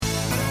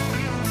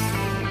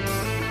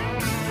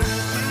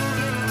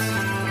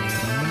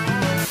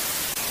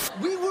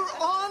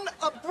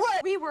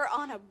We were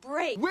on a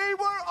break. We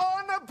were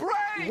on a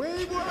break.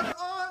 We were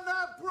on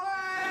a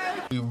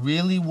break. We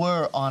really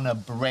were on a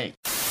break.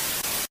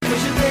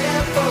 Was you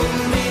there for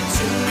me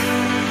too?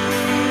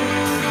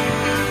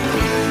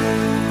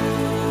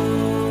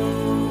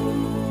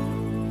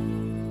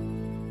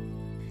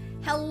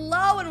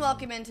 Hello and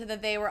welcome into the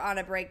They Were On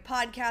a Break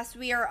podcast.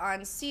 We are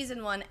on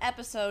season 1,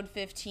 episode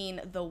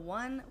 15, the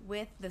one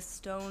with the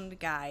stoned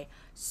guy.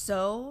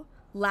 So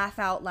laugh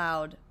out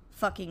loud,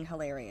 fucking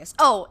hilarious.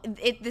 Oh,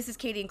 this is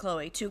Katie and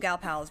Chloe, two gal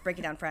pals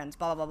breaking down Friends,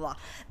 blah, blah, blah, blah.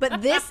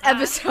 But this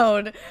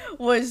episode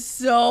was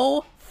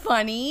so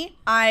funny.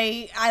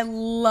 I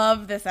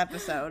love this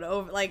episode.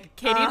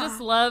 Katie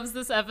just loves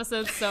this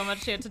episode so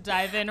much she had to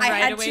dive in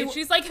right away.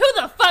 She's like, who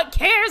the fuck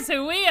cares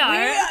who we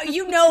are?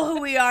 You know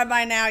who we are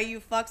by now,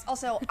 you fucks.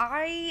 Also,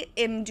 I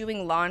am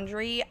doing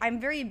laundry. I'm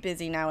very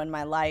busy now in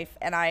my life,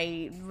 and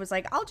I was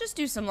like, I'll just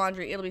do some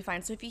laundry. It'll be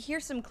fine. So if you hear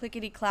some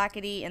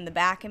clickety-clackety in the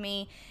back of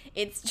me,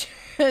 it's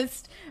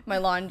just my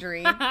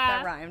laundry.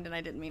 That rhymed, and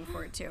I didn't mean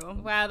for it to.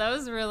 Wow, that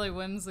was really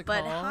whimsical.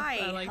 But hi,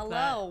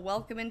 hello,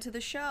 welcome into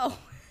the show.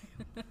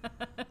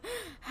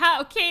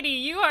 How, Katie,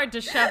 you are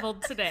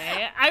disheveled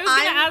today. I was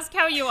going to ask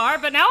how you are,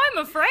 but now I'm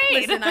afraid.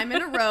 Listen, I'm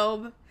in a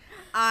robe.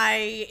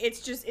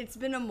 It's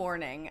been a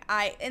morning.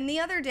 And the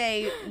other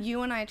day,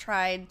 you and I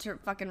tried to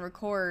fucking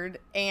record,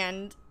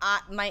 and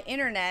my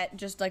internet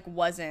just,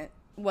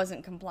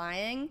 wasn't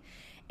complying.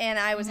 And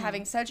I was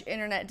having such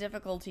internet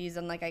difficulties,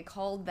 and, I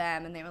called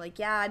them, and they were like,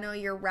 yeah, no,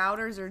 your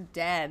routers are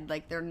dead.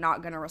 They're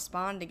not going to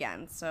respond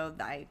again. So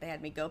they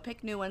had me go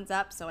pick new ones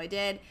up, so I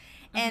did.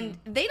 And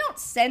they don't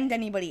send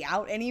anybody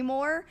out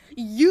anymore.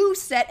 You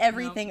set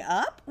everything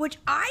up, which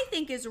I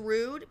think is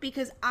rude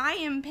because I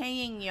am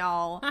paying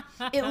y'all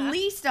at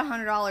least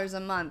 $100 a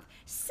month.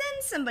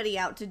 Send somebody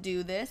out to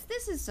do this.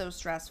 This is so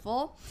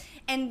stressful.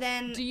 And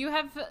then Do you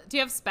have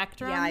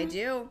Spectrum? Yeah,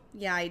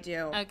 I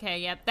do. Okay,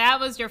 yeah, that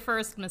was your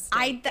first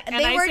mistake. They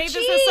I were say cheap.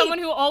 this as someone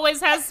who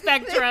always has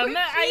Spectrum.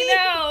 I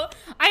know.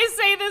 I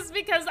say this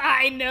because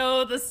I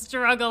know the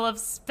struggle of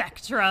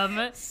Spectrum.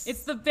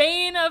 It's the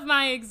bane of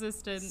my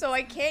existence. So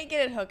I can't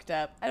get it hooked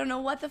up. I don't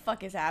know what the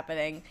fuck is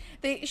happening.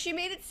 She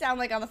made it sound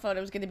like on the phone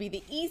it was going to be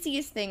the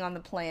easiest thing on the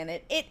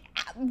planet. It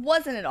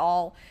wasn't at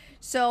all.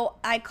 So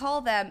I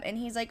call them, and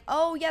he's like,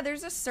 oh, yeah,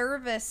 there's a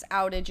service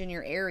outage in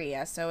your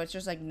area, so it's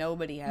just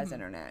nobody has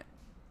internet.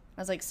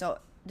 I was like, so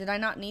did I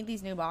not need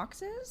these new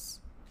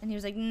boxes? And he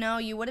was like, no,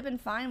 you would have been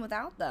fine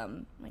without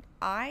them. I'm like,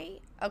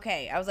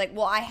 okay. I was like,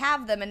 well, I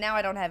have them, and now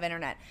I don't have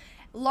internet.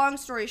 Long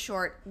story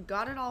short,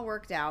 got it all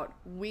worked out.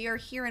 We are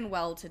here and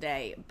well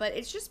today, but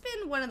it's just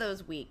been one of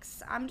those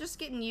weeks. I'm just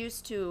getting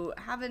used to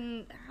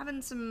having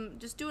some,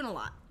 just doing a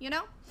lot, you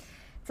know?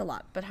 It's a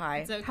lot, but hi.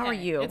 It's okay. How are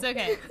you? It's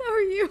okay. How are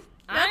you?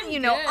 I'm you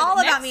know good. all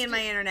about me and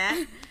my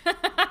internet.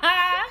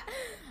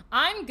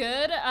 I'm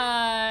good.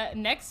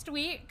 Next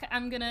week,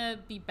 I'm going to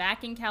be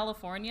back in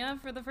California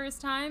for the first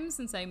time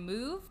since I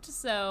moved.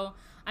 So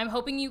I'm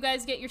hoping you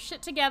guys get your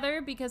shit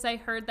together because I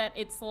heard that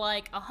it's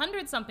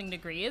 100-something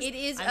degrees. It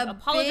is I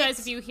apologize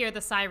if you hear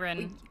the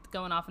siren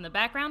going off in the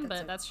background,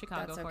 but that's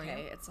Chicago for you.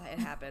 That's okay. It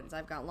happens.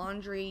 I've got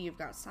laundry. You've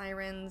got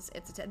sirens.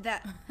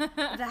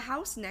 The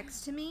house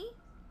next to me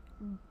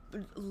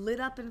lit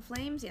up in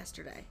flames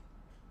yesterday.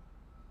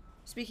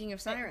 Speaking of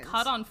sirens. It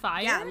caught on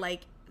fire? Yeah,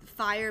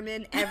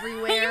 firemen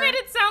everywhere. You made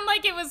it sound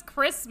like it was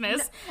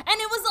Christmas, and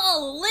it was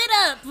all lit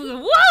up.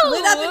 Whoa!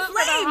 Lit up in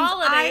flames. For the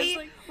holidays.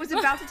 I was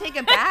about to take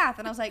a bath,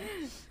 and I was like,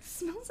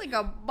 smells like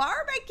a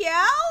barbecue.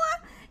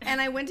 And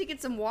I went to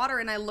get some water,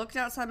 and I looked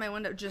outside my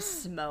window,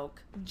 just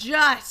smoke.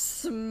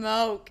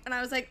 And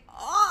I was like,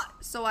 oh.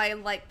 So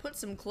I, put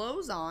some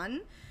clothes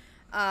on.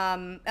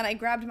 And I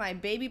grabbed my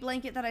baby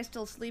blanket that I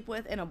still sleep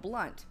with and a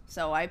blunt.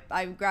 So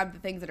I grabbed the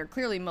things that are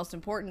clearly most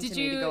important to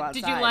me to go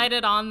outside. Did you light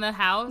it on the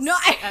house? No.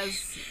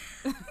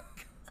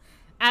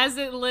 As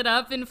it lit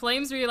up in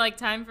flames, were you like,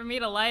 time for me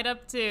to light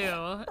up too?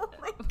 Oh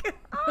my God.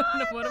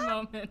 What a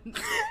moment.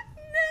 No.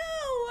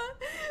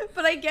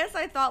 But I guess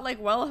I thought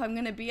well, if I'm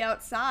going to be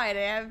outside,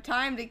 I have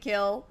time to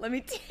kill. Let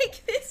me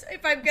take this.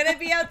 If I'm going to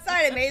be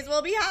outside, I may as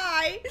well be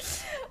high.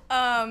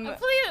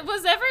 Please,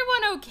 was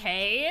everyone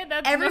okay?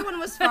 Everyone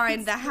was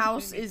fine. The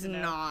house is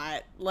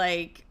not.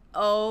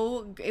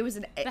 It was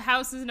the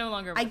house is no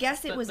longer. I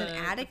guess it was an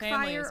attic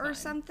fire or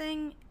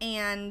something,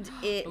 and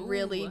it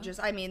really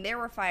there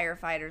were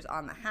firefighters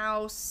on the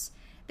house.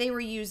 They were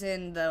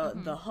using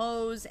the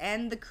hose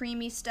and the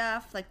creamy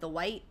stuff, the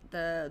white,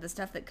 the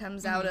stuff that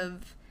comes out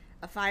of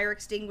a fire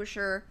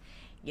extinguisher.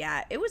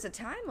 Yeah, it was a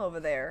time over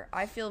there.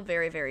 I feel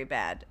very, very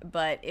bad,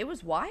 but it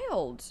was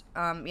wild.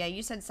 Yeah,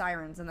 you said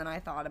sirens, and then I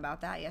thought about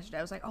that yesterday.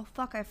 I was like, oh,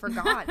 fuck, I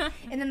forgot.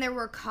 And then there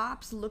were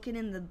cops looking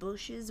in the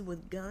bushes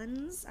with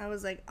guns. I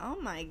was like, oh,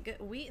 my God,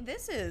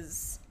 this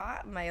is,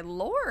 my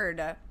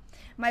Lord.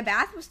 My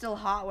bath was still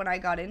hot when I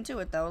got into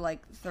it, though,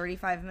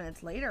 35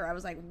 minutes later. I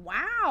was like,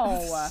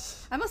 wow.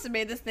 I must have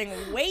made this thing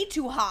way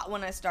too hot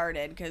when I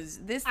started, because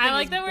this thing I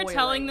like is that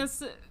boiling.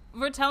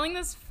 We're telling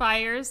this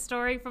fire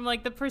story from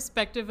the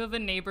perspective of a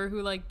neighbor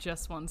who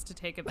just wants to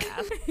take a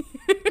bath.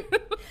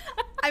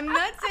 I'm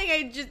not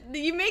saying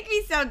you make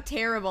me sound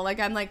terrible. Like,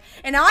 I'm like,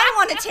 and I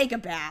want to take a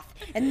bath,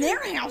 and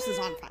their house is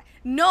on fire.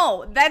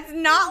 No, that's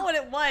not what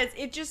it was.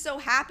 It just so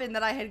happened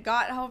that I had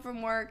got home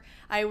from work.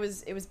 It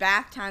was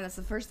bath time. That's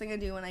the first thing I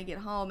do when I get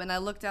home. And I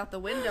looked out the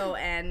window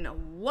and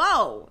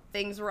whoa,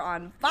 things were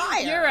on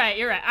fire. You're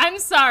right. I'm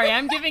sorry.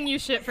 I'm giving you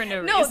shit for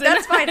no reason. No,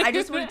 that's fine. I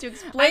just wanted to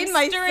explain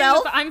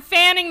myself. I'm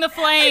fanning the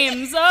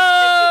flames.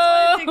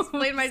 I just wanted to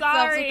explain myself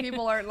sorry. so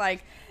people aren't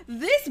like,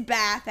 this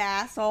bath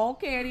asshole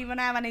can't even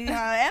have any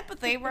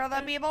empathy for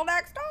the people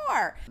next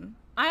door.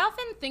 I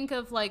often think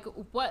of like,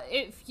 what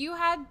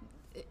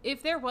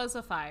if there was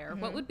a fire,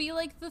 what would be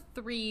like the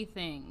 3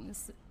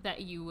 things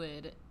that you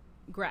would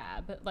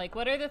grab? Like,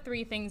 what are the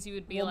 3 things you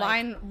would be like?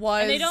 Mine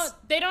was, and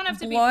they don't have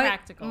to be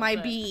practical. My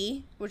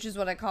bee, which is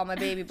what I call my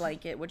baby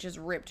blanket, which is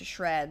ripped to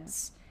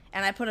shreds,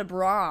 and I put a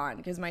bra on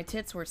because my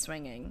tits were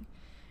swinging,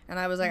 and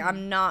I was like,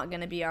 I'm not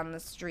gonna be on the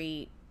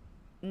street,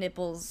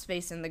 nipples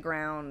facing the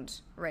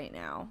ground right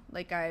now.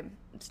 Like,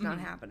 it's not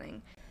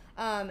happening.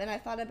 And I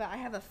thought about, I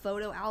have a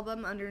photo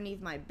album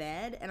underneath my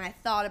bed, and I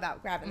thought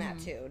about grabbing that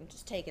too and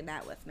just taking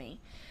that with me.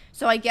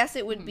 So I guess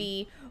it would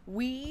be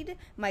weed,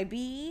 my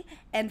bee,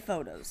 and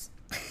photos.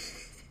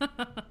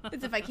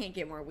 As if I can't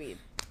get more weed.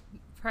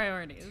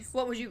 Priorities.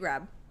 What would you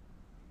grab?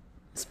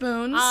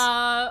 Spoons?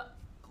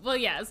 Well,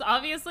 yes,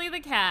 obviously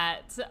the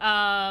cat.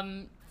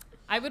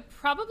 I would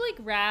probably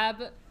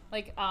grab,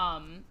 like,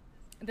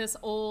 this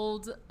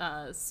old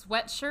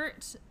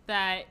sweatshirt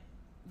that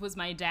was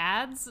my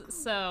dad's,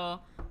 so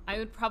I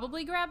would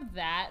probably grab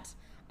that.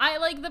 I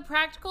like, the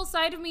practical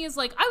side of me is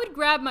like, I would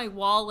grab my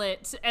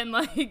wallet and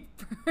like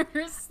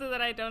purse so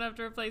that I don't have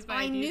to replace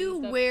my IDs. I knew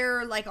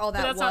where like all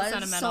that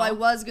was, so I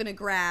was gonna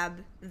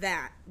grab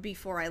that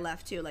before I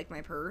left too, like my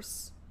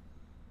purse.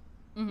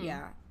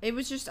 Yeah, it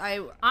was just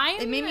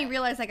it made me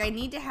realize like I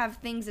need to have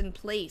things in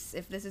place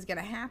if this is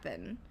gonna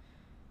happen.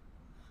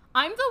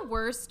 I'm the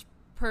worst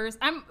person.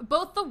 I'm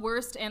both the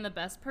worst and the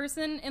best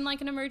person in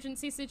like an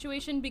emergency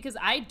situation because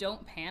I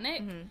don't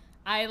panic.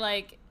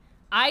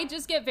 I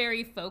just get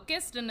very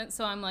focused, and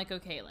so I'm like,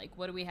 okay, like,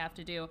 what do we have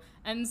to do?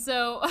 And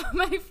so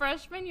my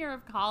freshman year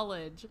of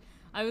college,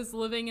 I was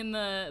living in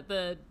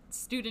the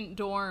student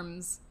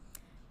dorms,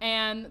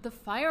 and the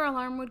fire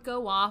alarm would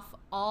go off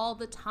all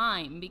the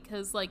time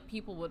because, like,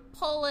 people would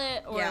pull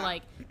it, or,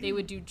 like, they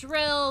would do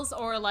drills,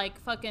 or, like,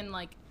 fucking,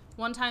 like,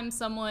 one time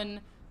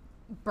someone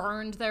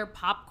burned their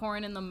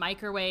popcorn in the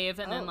microwave,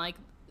 and then, like,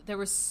 there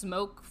was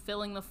smoke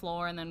filling the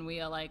floor, and then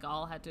we, like,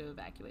 all had to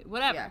evacuate.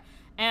 Whatever. Yeah.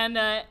 And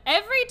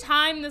every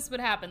time this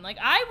would happen, like,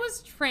 I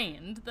was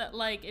trained that,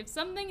 like, if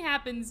something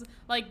happens,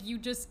 like, you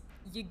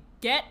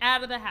get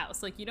out of the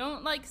house. Like, you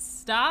don't, like,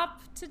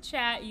 stop to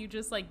chat. You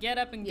just, like, get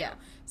up and go.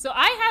 So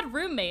I had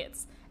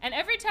roommates, and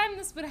every time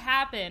this would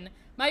happen,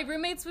 my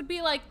roommates would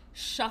be, like,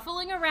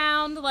 shuffling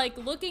around, like,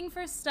 looking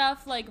for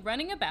stuff, like,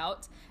 running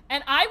about.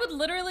 And I would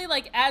literally,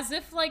 like, as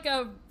if, like,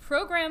 a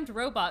programmed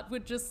robot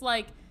would just,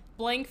 like,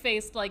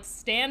 blank-faced, like,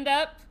 stand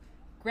up,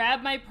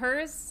 grab my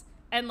purse,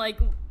 and, like,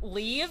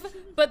 leave.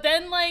 But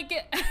then, like,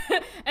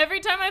 every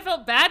time I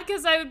felt bad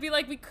because I would be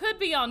like, we could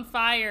be on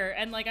fire,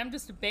 and, like, I'm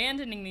just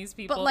abandoning these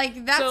people. But,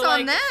 like, that's so,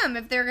 on them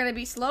if they're gonna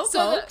be slow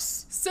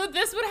folks. So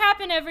this would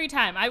happen every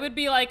time. I would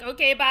be like,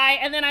 okay, bye,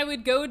 and then I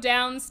would go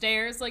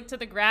downstairs, like, to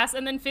the grass,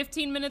 and then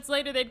 15 minutes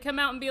later they'd come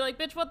out and be like,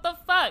 bitch, what the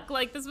fuck?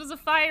 Like, this was a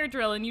fire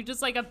drill, and you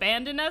just, like,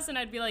 abandoned us? And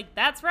I'd be like,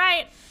 that's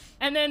right.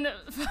 And then,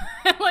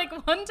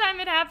 like, one time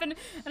it happened,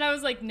 and I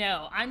was like,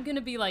 no, I'm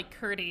gonna be, like,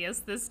 courteous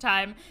this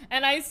time.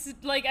 And I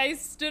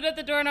stood at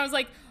the door, and I was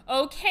like,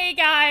 okay,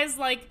 guys,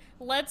 like,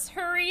 let's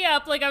hurry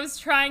up. Like, I was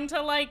trying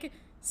to, like,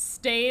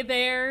 stay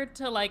there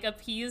to, like,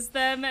 appease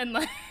them and,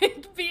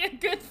 like, be a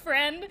good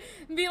friend.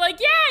 And be like,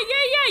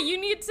 yeah, you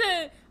need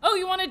to,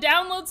 you want to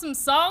download some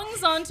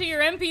songs onto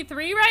your MP3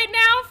 right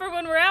now for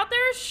when we're out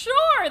there?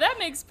 Sure, that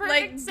makes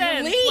perfect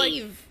sense.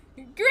 Leave!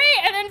 Like,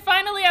 great. And then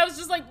finally I was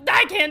just like,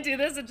 I can't do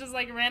this. It just,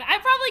 like, ran.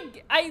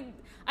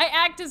 I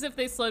act as if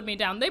they slowed me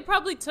down. They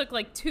probably took,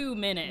 like, 2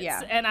 minutes.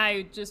 Yeah. And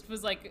I just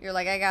was like, you're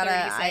like,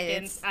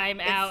 I'm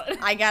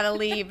out. I gotta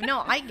leave.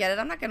 No, I get it.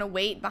 I'm not gonna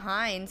wait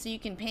behind so you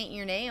can paint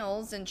your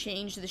nails and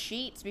change the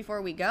sheets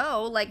before we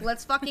go. Like,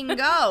 let's fucking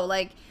go.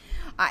 Like,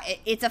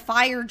 it's a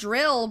fire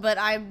drill, but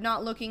I'm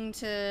not looking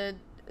to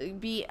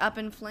be up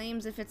in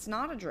flames if it's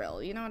not a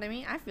drill. You know what I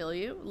mean? I feel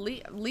you.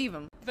 Leave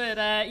them. But,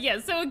 yeah,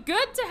 so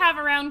good to have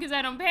around because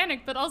I don't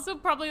panic, but also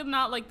probably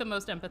not, like, the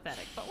most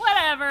empathetic. But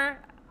whatever.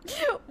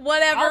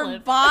 Whatever.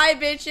 Bye,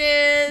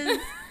 bitches.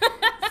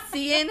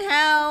 See you in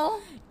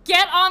hell.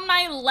 Get on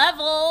my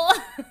level.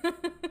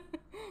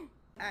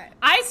 Right.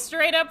 I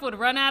straight up would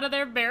run out of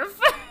there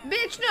barefoot.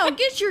 Bitch, no,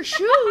 get your shoes.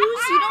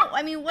 You don't,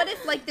 I mean, what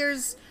if, like,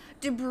 there's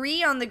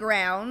debris on the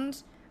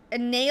ground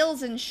and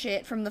nails and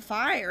shit from the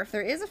fire? If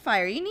there is a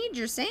fire, you need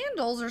your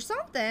sandals or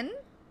something.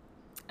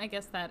 I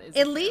guess that is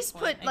at least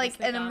put, like,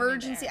 an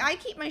emergency. I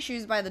keep my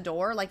shoes by the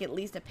door, like, at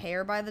least a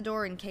pair by the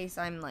door in case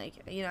I'm, like,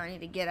 you know, I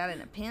need to get out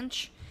in a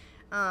pinch.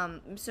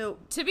 So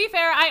to be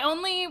fair, I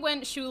only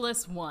went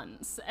shoeless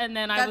once, and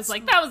then I was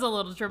like, that was a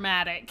little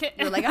dramatic.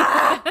 You're like,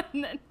 ah!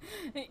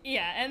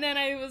 and then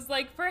I was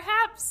like,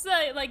 perhaps,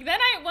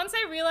 once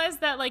I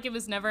realized that, like, it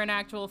was never an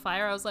actual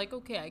fire, I was like,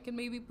 okay, I can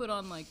maybe put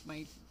on, like,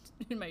 my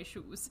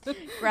shoes.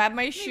 Grab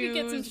my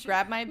shoes,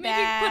 grab my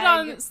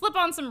bag. Maybe slip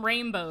on some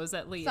rainbows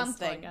at least.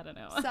 Something. Like, I don't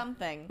know.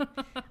 Something.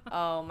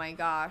 Oh my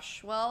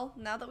gosh. Well,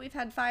 now that we've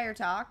had fire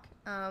talk,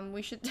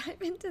 we should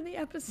dive into the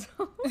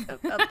episode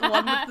about the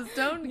one with the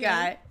stoned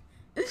guy.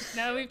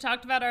 Now that we've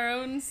talked about our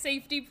own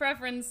safety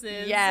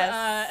preferences.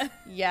 Yes.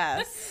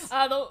 Yes.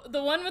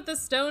 The one with the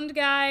stoned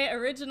guy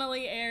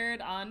originally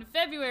aired on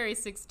February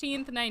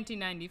 16th,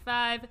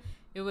 1995.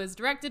 It was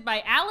directed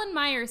by Alan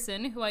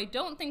Meyerson, who I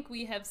don't think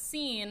we have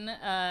seen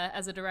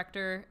as a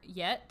director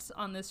yet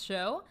on this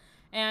show.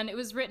 And it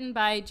was written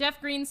by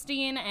Jeff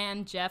Greenstein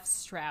and Jeff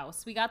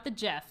Strauss. We got the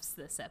Jeffs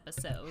this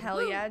episode. Hell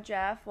Woo. Yeah,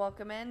 Jeff.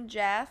 Welcome in,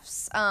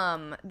 Jeffs.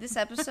 This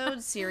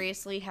episode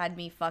seriously had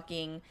me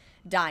fucking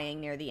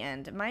dying near the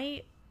end.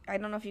 I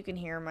don't know if you can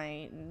hear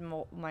my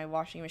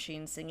washing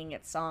machine singing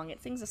its song.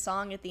 It sings a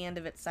song at the end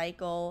of its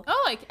cycle.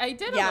 Oh, I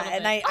did a little bit.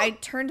 And I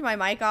turned my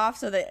mic off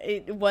so that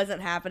it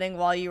wasn't happening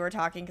while you were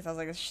talking because I was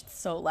like, it's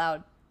so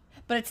loud.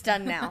 But it's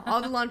done now.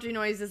 All the laundry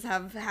noises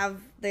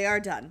they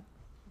are done.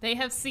 They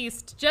have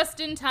ceased just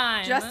in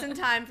time. Just in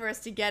time for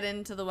us to get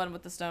into the one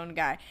with the stoned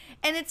guy.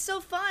 And it's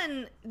so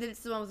fun that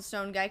it's the one with the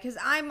stoned guy because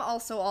I'm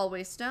also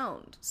always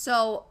stoned.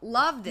 So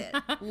loved it.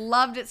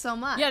 Loved it so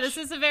much. Yeah, this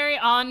is a very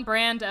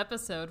on-brand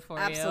episode for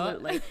you.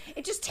 Absolutely.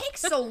 It just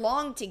takes so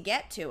long to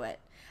get to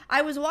it.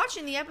 I was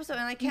watching the episode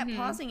and I kept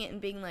pausing it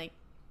and being like,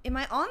 am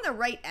I on the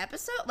right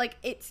episode? Like,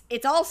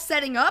 it's all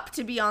setting up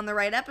to be on the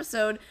right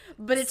episode,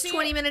 but it's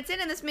 20 minutes in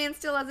and this man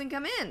still hasn't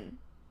come in.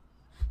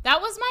 That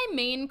was my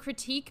main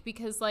critique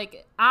because,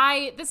 like,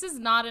 this is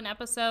not an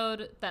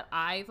episode that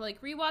I've,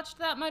 like, rewatched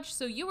that much,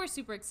 so you were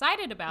super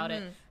excited about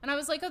it. And I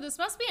was like, oh, this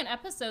must be an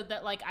episode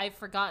that, like, I've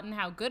forgotten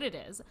how good it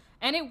is.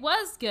 And it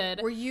was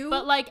good. Were you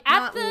but, like,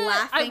 laughing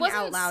I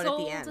wasn't out loud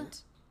sold. at the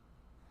end?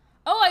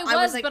 Oh, I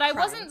was like, but crying. I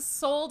wasn't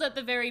sold at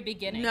the very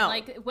beginning. No.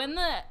 Like, when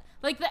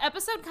the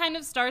episode kind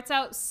of starts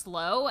out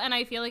slow, and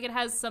I feel like it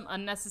has some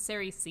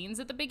unnecessary scenes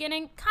at the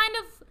beginning,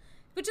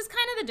 which is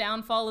kind of the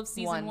downfall of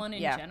season one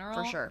in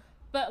general. For sure.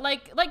 But,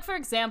 like for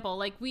example,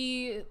 like,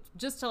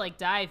 just to, like,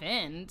 dive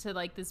into,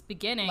 like, this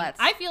beginning,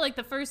 I feel like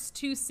the first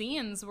two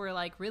scenes were,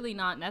 like, really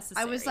not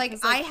necessary. I was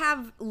like, I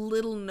have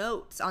little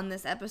notes on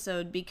this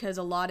episode because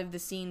a lot of the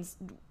scenes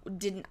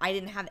I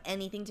didn't have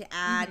anything to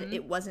add.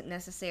 It wasn't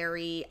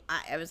necessary.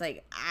 I was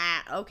like,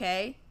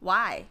 okay,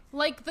 why?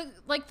 Like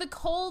the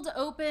cold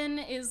open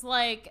is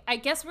like, I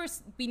guess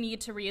we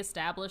need to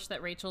reestablish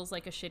that Rachel's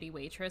like a shitty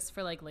waitress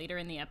for like later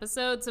in the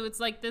episode. So it's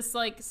like this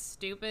like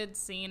stupid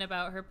scene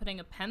about her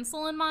putting a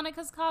pencil in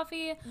Monica's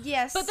coffee.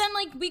 Yes. But then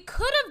like we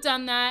could have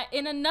done that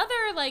in another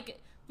like,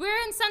 we're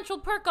in Central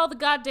Perk all the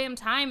goddamn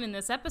time in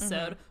this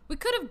episode. We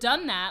could have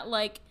done that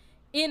like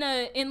in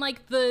the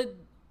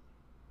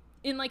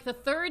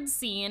third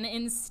scene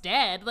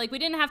instead. Like, we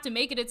didn't have to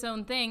make it its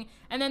own thing.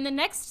 And then the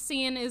next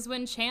scene is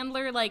when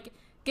Chandler, like,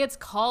 gets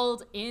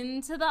called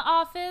into the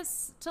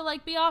office to,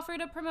 like, be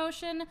offered a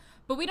promotion.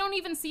 But we don't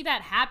even see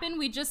that happen.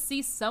 We just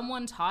see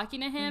someone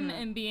talking to him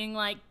and being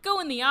like,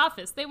 go in the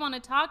office. They want to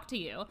talk to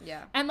you.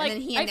 Yeah. And, like,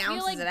 and then he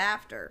announces it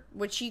after,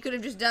 which he could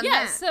have just done that.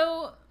 Yeah,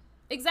 so,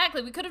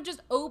 exactly. We could have just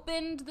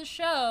opened the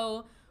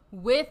show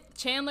with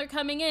Chandler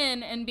coming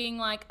in and being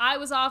like, I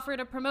was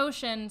offered a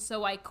promotion,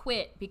 so I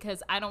quit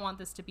because I don't want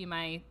this to be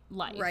my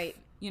life. Right.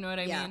 You know what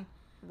I mean?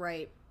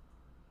 Right.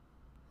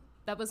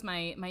 That was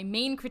my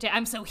main critique.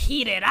 I'm so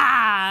heated.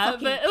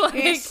 But, like,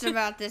 pissed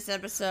about this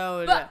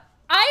episode. But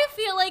I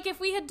feel like if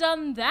we had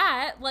done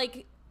that,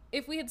 like,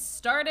 if we had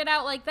started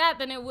out like that,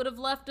 then it would have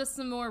left us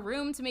some more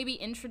room to maybe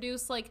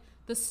introduce, like,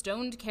 the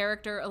stoned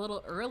character a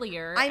little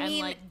earlier and,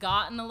 like,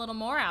 gotten a little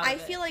more out of it. I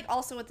feel like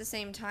also at the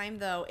same time,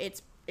 though,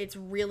 it's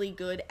really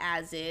good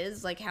as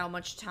is, like how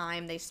much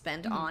time they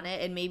spent on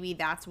it, and maybe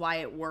that's why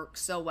it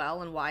works so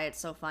well and why it's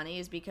so funny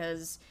is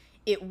because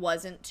it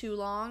wasn't too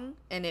long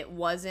and it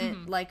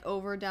wasn't like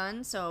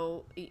overdone,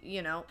 so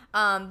you know,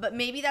 but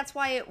maybe that's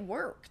why it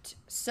worked.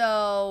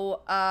 So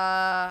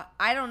I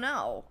don't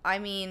know, I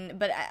mean,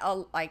 but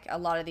like a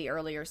lot of the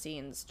earlier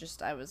scenes,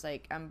 just I was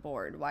like, I'm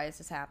bored, why is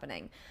this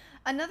happening?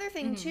 Another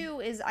thing too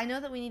is I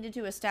know that we needed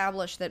to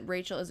establish that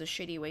Rachel is a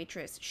shitty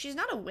waitress. She's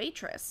not a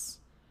waitress.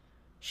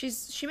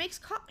 She's a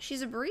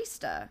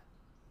barista.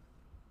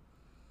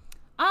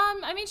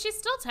 I mean, she's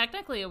still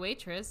technically a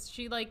waitress.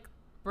 She, like,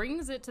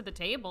 brings it to the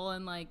table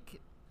and,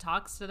 like,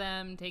 talks to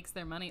them, takes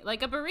their money.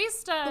 Like, a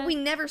barista... But we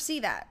never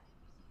see that.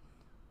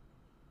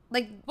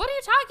 Like... What are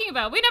you talking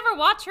about? We never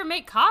watch her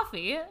make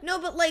coffee. No,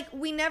 but, like,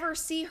 we never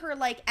see her,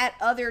 like, at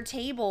other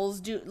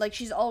tables do... Like,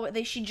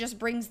 she just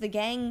brings the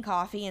gang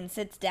coffee and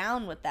sits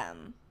down with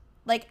them.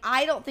 Like,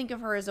 I don't think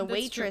of her as a That's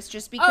waitress true.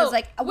 just because, Oh,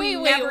 like, we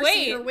wait, never see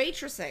wait. her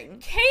waitressing.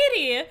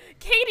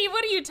 Katie,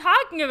 what are you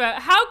talking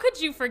about? How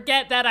could you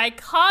forget that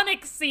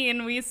iconic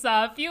scene we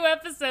saw a few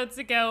episodes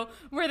ago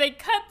where they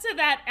cut to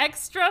that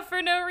extra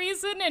for no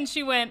reason and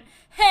she went,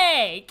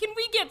 "Hey, can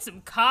we get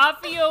some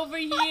coffee over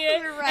here?"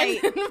 You're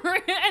right.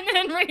 And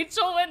then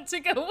Rachel went to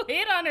go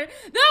wait on her.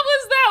 That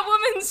was that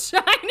woman's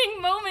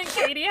shining moment,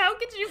 Katie. How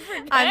could you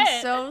forget?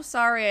 I'm so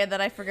sorry that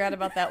I forgot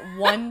about that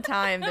one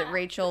time that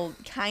Rachel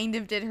kind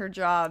of did her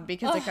job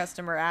because a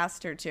customer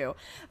asked her to.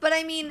 But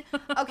I mean,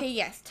 okay,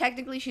 yes,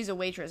 technically she's a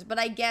waitress, but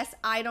I guess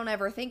I don't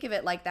ever think of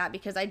it like that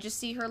because I just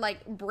see her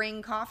like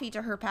bring coffee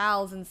to her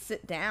pals and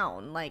sit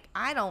down. Like,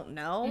 I don't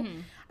know. Mm-hmm.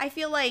 I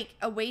feel like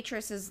a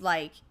waitress is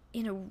like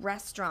in a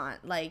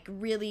restaurant, like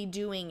really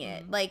doing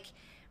it. Like,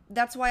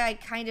 that's why I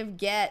kind of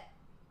get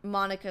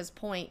Monica's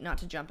point, not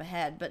to jump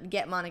ahead, but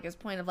get Monica's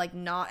point of like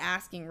not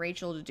asking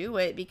Rachel to do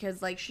it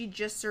because like she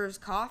just serves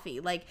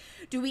coffee. Like,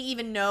 do we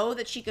even know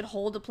that she could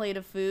hold a plate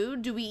of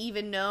food? Do we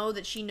even know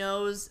that she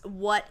knows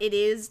what it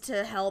is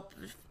to help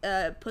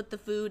put the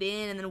food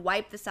in and then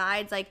wipe the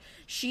sides? Like,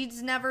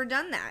 she's never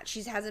done that.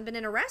 She hasn't been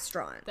in a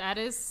restaurant. that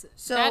is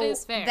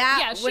fair.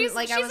 That yeah, wouldn't,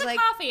 like, I she's was a like,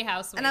 coffee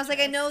house waitress, and I was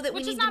like, I know that we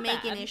which need is to not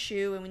make bad. an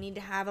issue and we need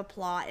to have a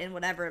plot and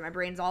whatever. And my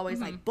brain's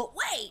always like, but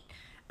wait.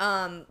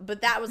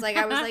 But that was like,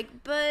 I was like,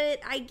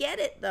 but I get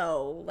it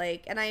though.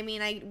 Like, and I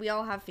mean, we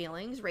all have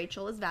feelings.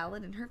 Rachel is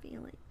valid in her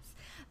feelings,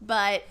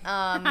 but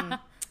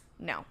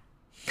no.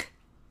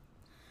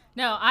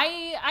 No,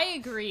 I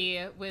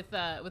agree with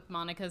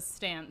Monica's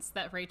stance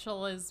that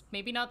Rachel is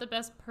maybe not the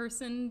best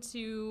person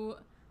to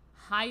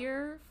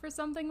hire for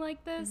something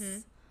like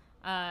this.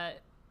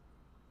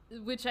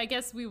 Which I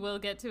guess we will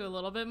get to a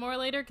little bit more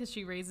later because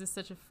she raises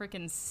such a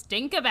freaking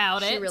stink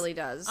about it. She really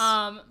does.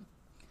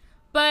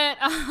 But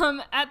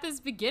at this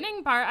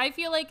beginning part, I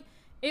feel like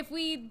if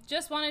we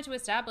just wanted to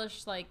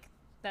establish like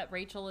that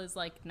Rachel is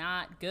like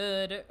not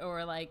good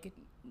or like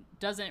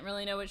doesn't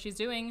really know what she's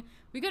doing,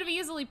 we could have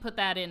easily put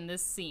that in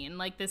this scene,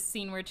 like this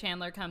scene where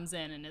Chandler comes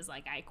in and is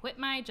like, "I quit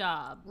my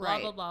job," blah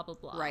Right. blah blah blah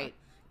blah. Right.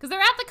 Because they're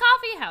at the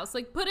coffee house,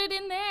 like put it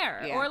in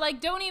there, Yeah. or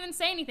like don't even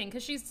say anything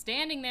because she's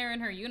standing there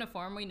in her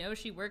uniform. We know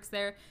she works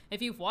there.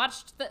 If you've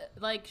watched the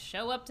like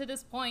show up to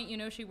this point, you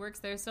know she works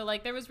there. So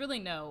like there was really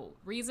no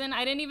reason.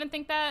 I didn't even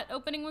think that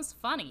opening was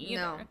funny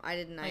either. No, I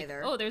didn't Like,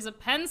 either. oh, there's a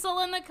pencil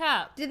in the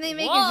cup. Didn't they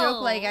make a Whoa.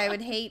 joke like, I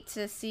would hate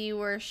to see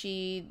where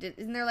she did?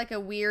 Isn't there like a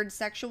weird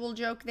sexual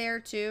joke there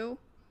too?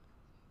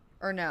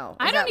 Or no? Is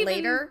I don't that even-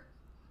 later?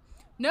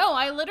 No,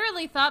 I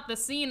literally thought the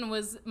scene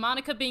was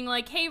Monica being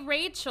like, "Hey,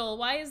 Rachel,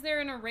 why is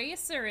there an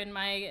eraser in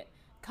my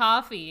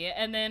coffee?"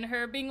 And then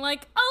her being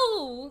like,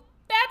 "Oh,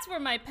 that's where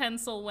my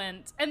pencil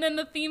went." And then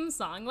the theme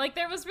song. Like,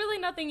 there was really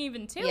nothing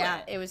even to it. Yeah,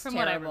 it was from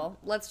what I terrible.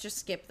 Let's just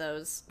skip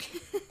those.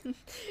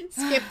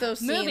 Skip those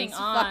scenes. Moving Fuck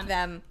on.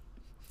 them.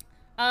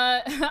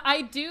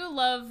 I do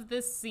love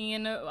this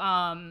scene.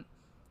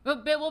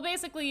 Well,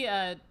 basically,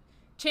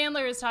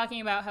 Chandler is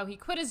talking about how he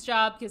quit his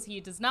job because he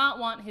does not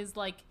want his,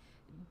 like,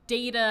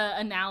 data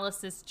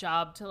analysis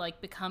job to, like,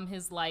 become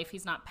his life.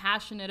 He's not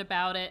passionate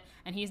about it,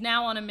 and he's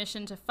now on a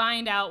mission to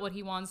find out what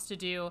he wants to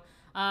do.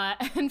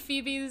 And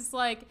Phoebe's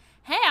like,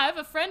 "Hey, I have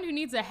a friend who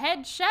needs a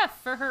head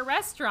chef for her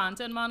restaurant."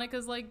 And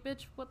Monica's like,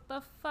 "Bitch, what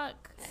the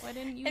fuck? Why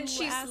didn't you And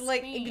she's ask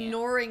like me?"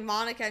 ignoring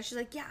Monica, and she's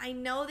like, "Yeah, I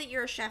know that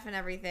you're a chef and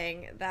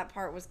everything." That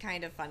part was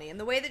kind of funny, and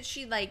the way that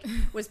she like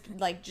was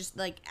like just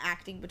like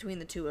acting between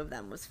the two of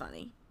them was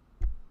funny.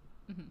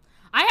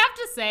 I have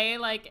to say,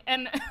 like,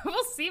 and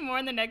we'll see more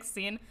in the next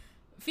scene,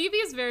 Phoebe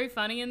is very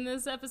funny in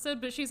this episode,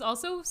 but she's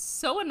also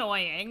so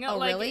annoying. Oh,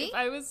 like, really?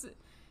 I was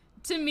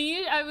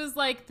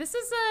like, this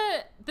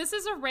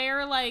is a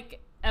rare, like,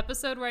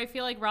 episode where I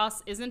feel like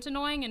Ross isn't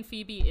annoying and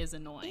Phoebe is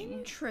annoying to me.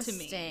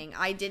 Interesting.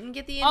 I didn't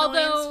get the annoyance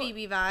Although-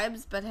 Phoebe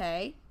vibes, but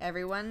hey,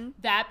 everyone.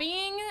 That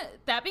being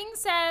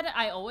said,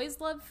 I always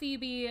love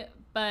Phoebe,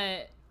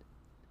 but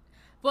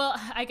well,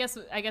 I guess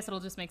it'll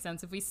just make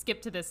sense if we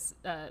skip to this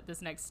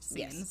next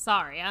scene. Yes.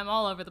 Sorry, I'm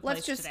all over the place.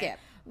 Let's just today.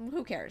 skip.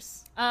 Who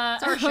cares?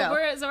 It's our show.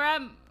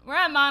 We're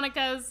at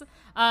Monica's.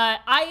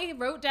 I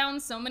wrote down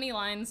so many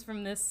lines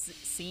from this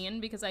scene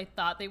because I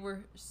thought they were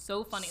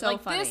so funny. So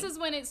like funny. this is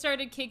when it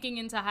started kicking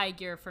into high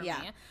gear for Yeah.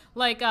 me.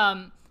 Like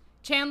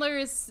Chandler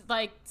is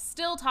like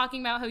still talking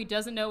about how he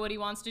doesn't know what he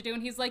wants to do,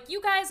 and he's like,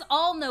 "You guys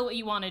all know what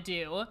you want to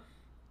do."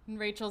 And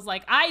Rachel's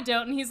like, "I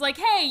don't." And he's like,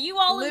 "Hey, you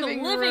all in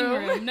Living the living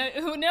room. room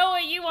who know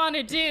what you want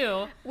to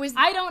do.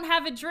 I don't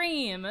have a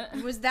dream."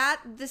 Was that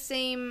the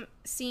same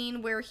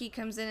scene where he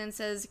comes in and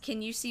says,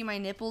 "Can you see my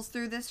nipples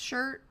through this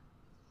shirt?"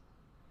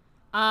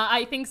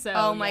 I think so.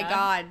 Oh my yeah.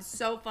 god,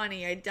 so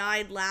funny. I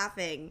died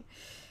laughing.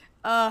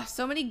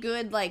 So many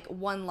good like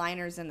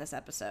one-liners in this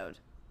episode.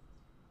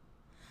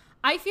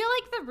 I feel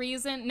like the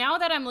reason, now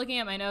that I'm looking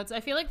at my notes, I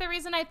feel like the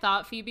reason I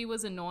thought Phoebe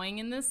was annoying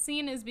in this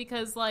scene is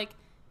because, like,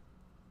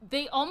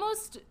 they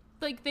almost,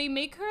 like, they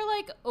make her,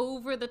 like,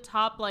 over the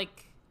top,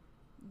 like,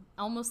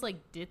 almost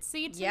like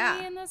ditzy to Yeah.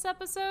 me in this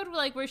episode,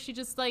 like where she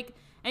just like,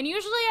 and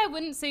usually I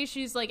wouldn't say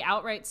she's like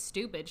outright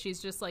stupid.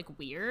 She's just like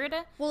weird.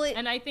 Well,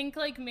 and I think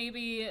like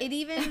maybe it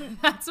even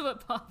that's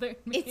what bothered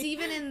me. it's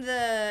even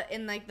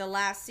in like the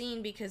last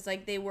scene, because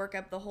like they work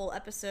up the whole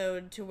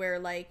episode to where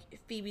like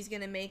Phoebe's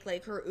gonna make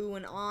like her ooh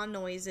and ah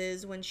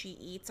noises when she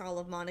eats all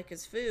of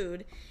Monica's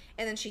food,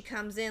 and then she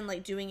comes in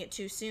like doing it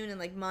too soon, and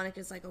like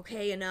Monica's like,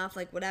 okay, enough,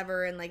 like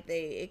whatever, and like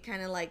it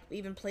kind of like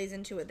even plays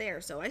into it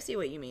there. So I see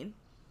what you mean.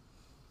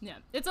 Yeah,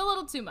 it's a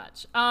little too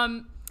much.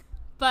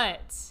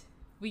 But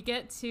we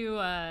get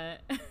to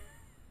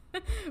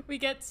we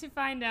get to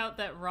find out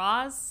that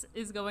Ross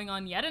is going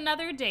on yet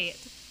another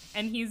date,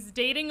 and he's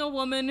dating a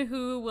woman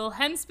who will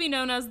hence be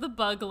known as the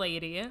Bug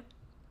Lady.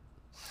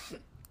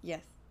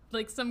 Yes.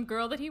 Like some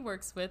girl that he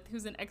works with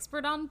who's an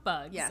expert on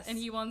bugs. Yes. And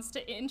he wants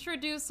to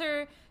introduce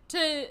her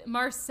to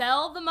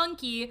Marcel the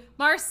monkey.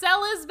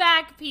 Marcel is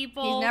back,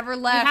 people. He's never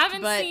left, We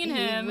haven't but seen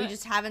him. we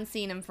just haven't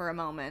seen him for a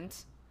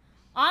moment.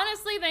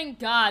 Honestly, thank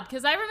God,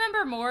 because I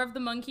remember more of the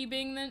monkey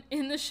being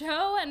in the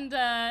show, and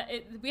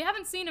we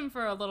haven't seen him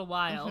for a little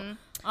while.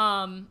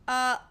 Mm-hmm.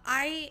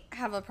 I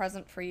have a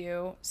present for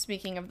you.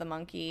 Speaking of the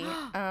monkey,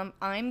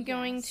 I'm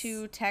going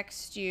to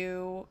text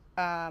you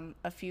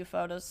a few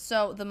photos.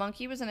 So the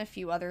monkey was in a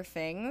few other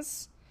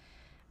things,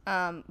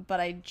 but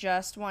I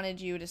just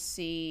wanted you to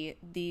see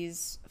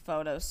these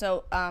photos.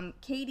 So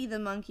Katie the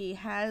monkey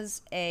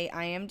has a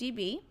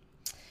IMDb,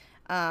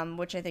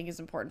 which I think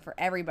is important for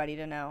everybody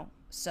to know.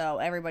 So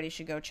everybody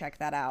should go check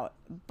that out.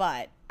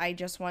 But I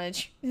just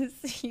wanted you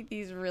to see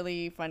these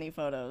really funny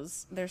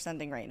photos they're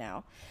sending right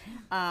now.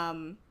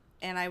 And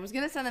I was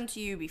going to send them to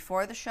you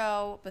before the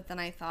show, but then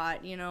I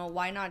thought,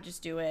 why not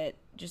just do it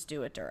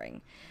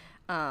during.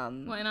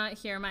 Why not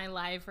hear my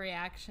live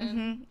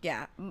reaction?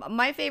 Yeah.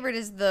 My favorite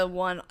is the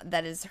one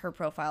that is her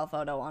profile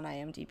photo on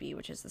IMDb,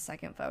 which is the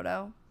second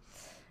photo.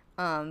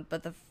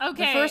 But the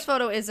first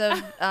photo is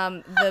of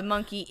the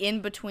monkey in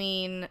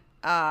between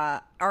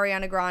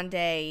Ariana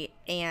Grande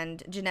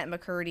and Jeanette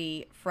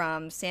McCurdy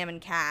from Sam and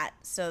Cat.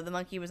 So the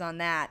monkey was on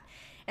that.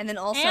 And then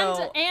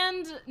also...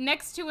 And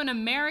next to an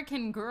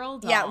American Girl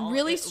doll. Yeah,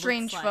 really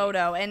strange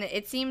photo. And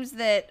it seems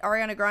that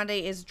Ariana Grande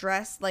is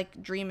dressed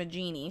like Dream a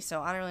Genie,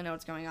 so I don't really know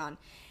what's going on.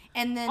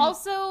 And then...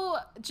 Also,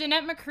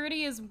 Jeanette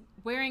McCurdy is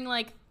wearing,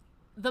 like,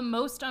 the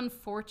most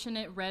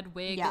unfortunate red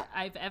wig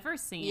I've ever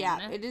seen.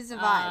 Yeah, it is a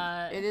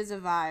vibe. It is a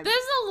vibe. There's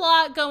a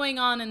lot going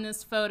on in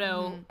this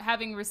photo,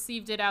 having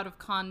received it out of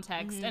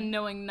context and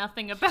knowing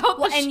nothing about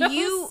the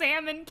show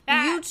Sam and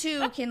Cat. You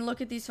too can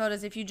look at these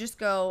photos if you just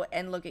go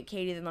and look at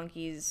Katie the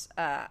Monkey's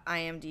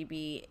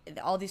IMDb.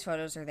 All these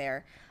photos are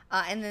there.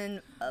 And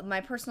then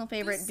my personal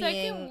favorite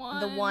being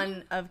the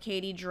one of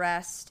Katie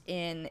dressed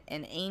in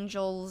an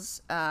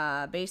Angels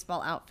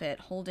baseball outfit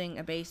holding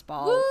a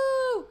baseball.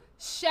 Woo!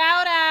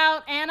 Shout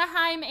out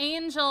Anaheim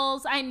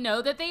Angels. I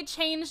know that they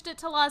changed it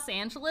to Los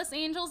Angeles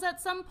Angels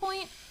at some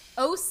point.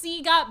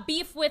 OC got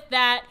beef with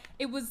that.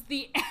 It was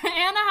the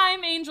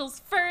Anaheim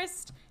Angels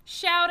first.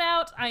 Shout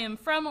out. I am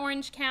from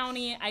Orange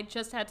County. I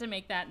just had to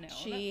make that known.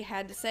 She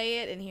had to say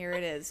it, and here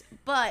it is.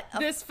 But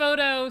this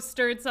photo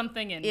stirred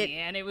something in me,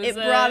 and it was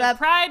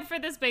pride for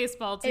this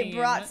baseball team. It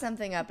brought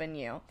something up in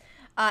you.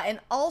 And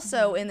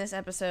also in this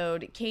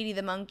episode, Katie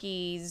the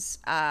Monkey's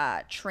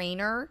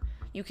trainer,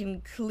 you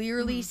can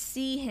clearly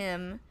see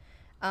him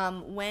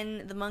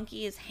when the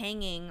monkey is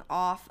hanging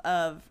off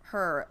of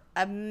her.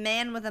 A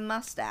man with a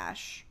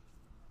mustache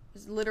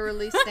is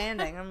literally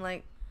standing. I'm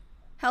like,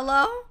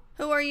 hello?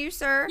 Who are you,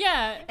 sir?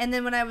 Yeah. And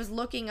then when I was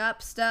looking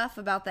up stuff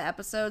about the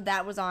episode,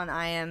 that was on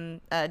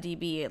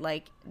IMDb.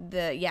 Like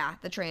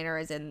the trainer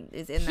is in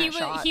that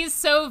shot. He's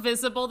so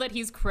visible that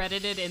he's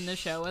credited in the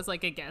show as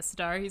like a guest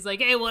star. He's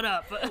like, hey, what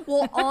up?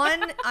 Well,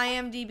 on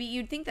IMDb,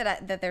 you'd think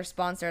that they're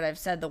sponsored. I've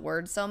said the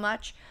word so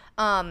much.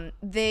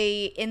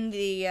 They in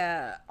the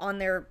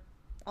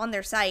on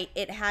their site,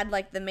 it had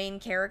like the main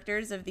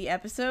characters of the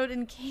episode,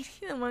 and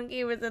Katie the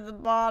Monkey was at the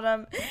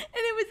bottom, and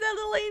it was that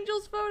little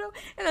Angels photo,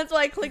 and that's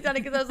why I clicked on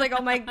it, because I was like,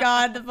 oh my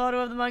god, the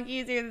photo of the monkey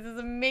is here. This is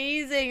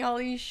amazing.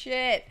 Holy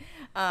shit.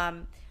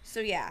 So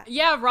yeah.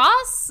 Yeah,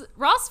 Ross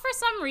for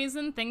some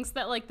reason thinks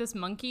that like this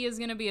monkey is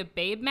gonna be a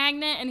babe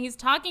magnet, and he's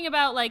talking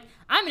about like,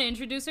 I'm gonna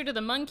introduce her to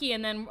the monkey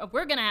and then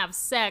we're gonna have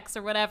sex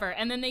or whatever,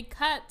 and then they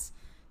cut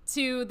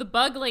to the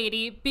Bug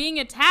Lady being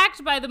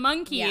attacked by the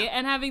monkey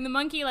and having the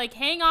monkey like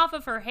hang off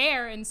of her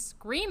hair and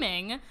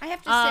screaming. I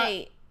have to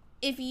say,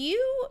 if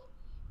you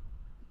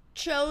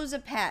chose a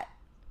pet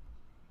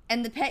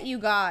and the pet you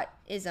got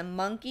is a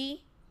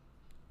monkey,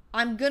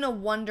 I'm gonna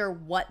wonder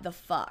what the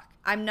fuck.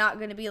 I'm not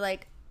gonna be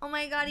like, oh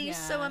my god, he's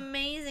so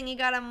amazing, he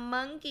got a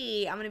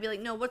monkey. I'm gonna be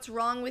like, no, what's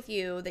wrong with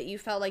you that you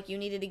felt like you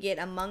needed to get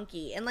a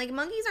monkey? And like,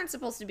 monkeys aren't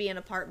supposed to be in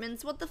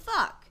apartments. What the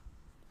fuck?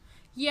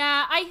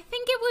 Yeah, I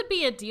think it would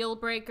be a deal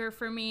breaker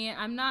for me.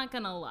 I'm not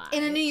gonna lie.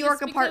 In a New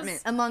York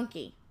apartment, a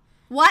monkey.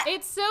 What?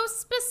 It's so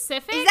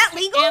specific. Is that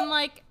legal? And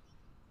like,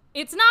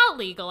 it's not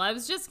legal. I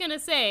was just gonna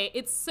say,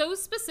 it's so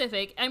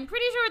specific. I'm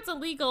pretty sure it's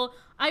illegal.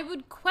 I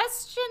would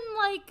question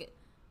like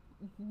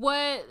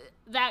what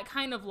that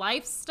kind of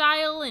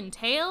lifestyle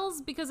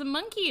entails, because a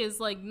monkey is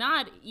like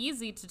not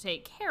easy to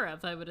take care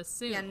of, I would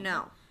assume. Yeah,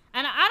 no.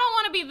 And I don't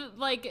want to be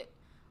like,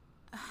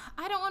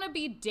 I don't want to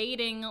be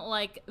dating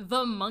like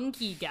the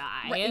monkey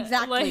guy. Right,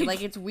 exactly.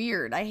 Like, it's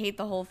weird. I hate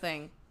the whole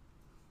thing.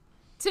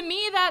 To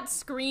me, that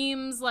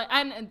screams like,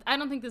 I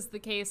don't think this is the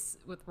case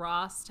with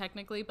Ross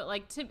technically, but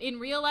like in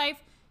real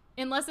life,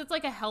 unless it's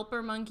like a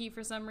helper monkey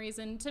for some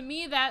reason, to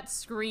me that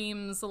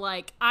screams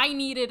like I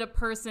needed a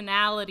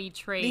personality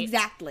trait.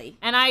 Exactly.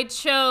 And I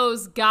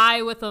chose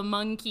guy with a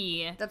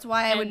monkey. That's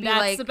why I would be that's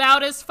like,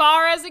 about as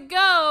far as it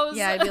goes.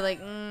 yeah, I'd be like,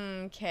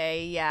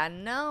 okay, yeah,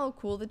 no,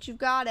 cool that you've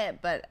got it,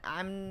 but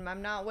I'm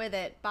not with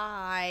it.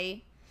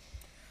 Bye.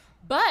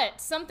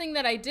 But something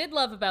that I did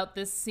love about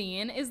this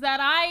scene is that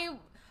I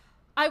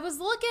was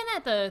looking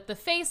at the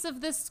face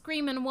of this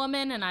screaming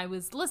woman, and I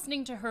was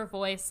listening to her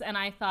voice, and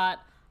I thought,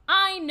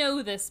 I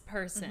know this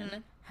person. Mm-hmm.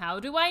 How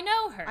do I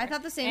know her? I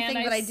thought the same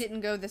thing, but I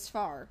didn't go this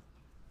far.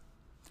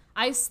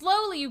 I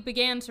slowly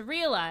began to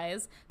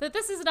realize that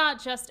this is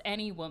not just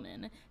any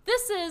woman.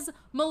 This is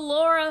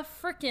Melora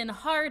frickin'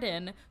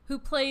 Hardin, who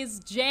plays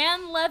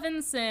Jan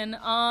Levinson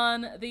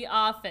on The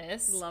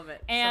Office. Love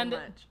it and so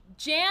much.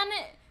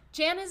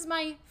 Jan is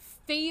my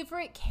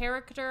favorite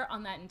character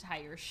on that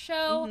entire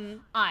show. Mm-hmm.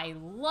 I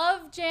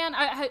love Jan.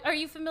 Are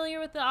you familiar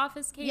with The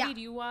Office, Katie? Yeah.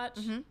 Do you watch?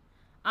 Mm-hmm.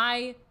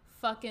 I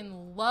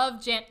fucking love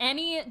Jan.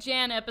 Any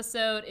Jan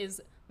episode is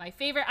my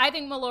favorite. I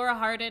think Melora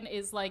Hardin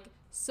is like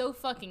so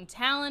fucking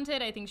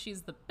talented. I think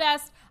she's the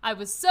best. I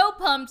was so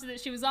pumped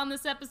that she was on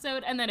this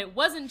episode, and then it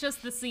wasn't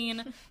just the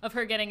scene of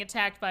her getting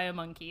attacked by a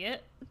monkey.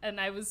 And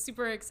I was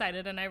super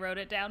excited, and I wrote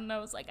it down, and I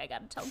was like, I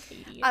gotta tell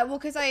Katie. Well,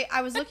 because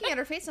I was looking at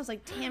her face, and I was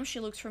like, damn, she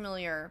looks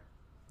familiar.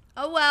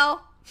 Oh,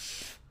 well.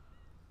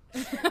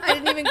 I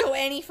didn't even go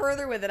any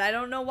further with it. I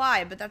don't know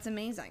why, but that's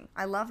amazing.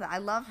 I love that. I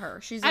love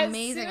her. She's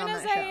amazing on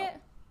that show.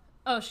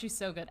 Oh, she's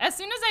so good. As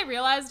soon as I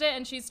realized it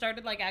and she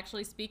started like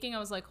actually speaking, I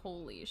was like,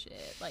 holy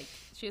shit. Like,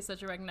 she has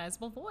such a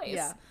recognizable voice.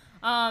 Yeah.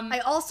 I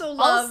also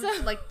love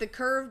like the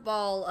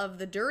curveball of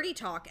the dirty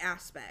talk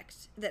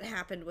aspect that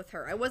happened with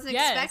her. I wasn't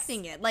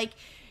expecting it. Like,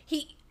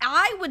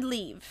 I would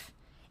leave.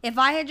 If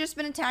I had just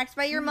been attacked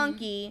by your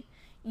monkey,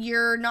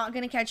 you're not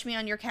going to catch me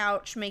on your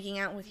couch making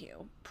out with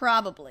you.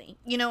 Probably.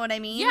 You know what I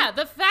mean? Yeah,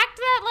 the fact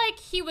that, like,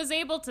 he was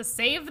able to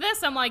save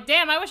this, I'm like,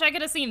 damn, I wish I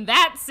could have seen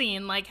that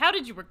scene. Like, how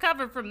did you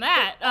recover from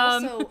that? But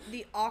also,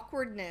 the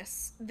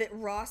awkwardness that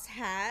Ross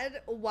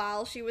had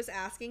while she was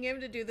asking him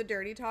to do the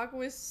dirty talk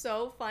was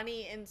so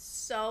funny and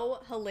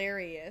so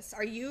hilarious.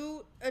 Are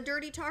you a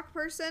dirty talk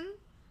person?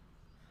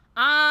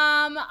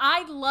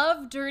 I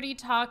love dirty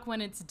talk when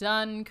it's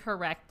done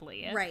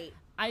correctly. Right.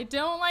 I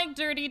don't like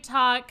dirty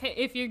talk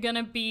if you're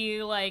gonna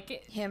be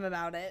like him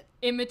about it,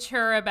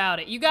 immature about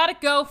it. You gotta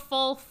go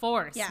full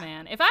force,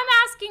 man. If I'm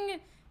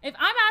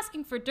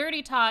asking for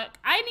dirty talk,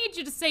 I need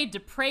you to say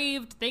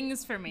depraved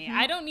things for me.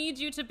 I don't need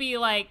you to be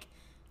like,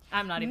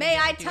 I'm not even. May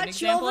I touch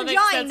your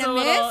vagina,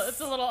 miss? It's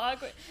a little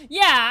awkward.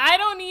 Yeah, I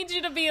don't need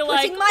you to be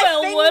like,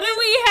 well, fingers, what do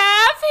we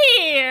have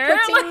here?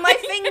 Putting my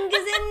fingers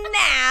in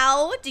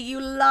now. Do you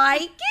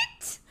like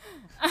it?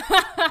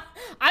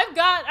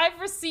 I've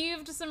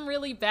received some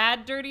really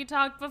bad dirty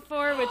talk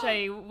before, which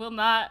I will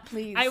not.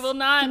 Please. I will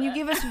not. Can you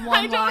give us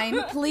one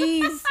line?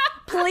 Please.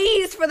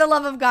 Please, for the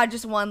love of God,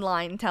 just one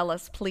line. Tell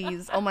us,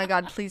 please. Oh my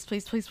God, please,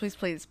 please, please, please,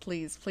 please,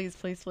 please, please,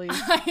 please, please.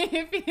 I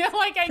feel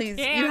like I please,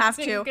 can't. You have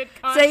to.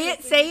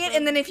 Say it,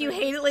 and then if you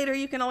hate it later,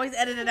 you can always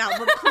edit it out.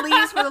 But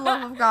please, for the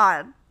love of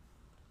God.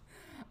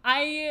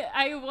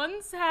 I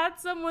once had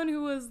someone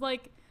who was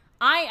like,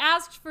 I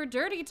asked for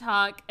dirty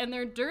talk, and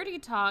their dirty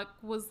talk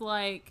was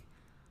like,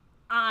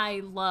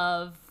 I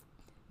love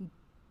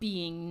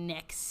being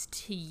next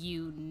to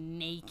you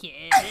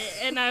naked.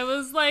 And I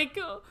was like,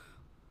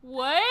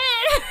 what?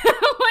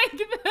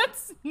 Like,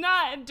 that's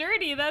not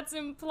dirty, that's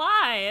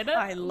implied.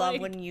 I love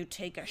when you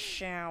take a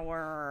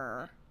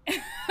shower.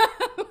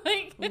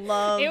 Like,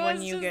 love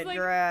when you get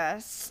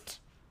dressed.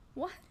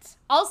 What?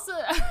 Also,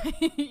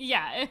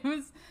 yeah, it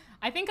was,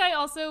 I think I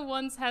also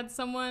once had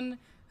someone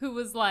who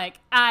was like,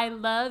 I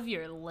love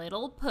your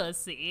little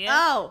pussy.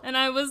 Oh. And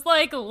I was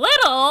like,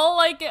 little?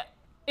 Like,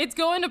 it's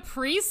going to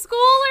preschool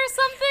or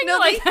something? No,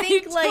 like, they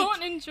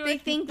think they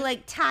think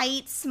like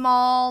tight,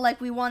 small, like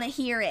we want to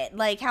hear it.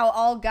 Like how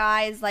all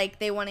guys, like,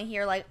 they want to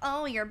hear like,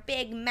 oh, your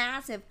big,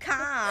 massive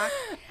cock.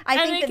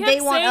 I think that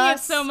they want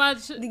us so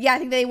much. Yeah, I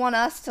think they want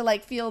us to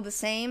like feel the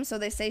same, so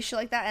they say shit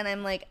like that, and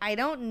I'm like, I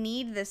don't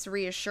need this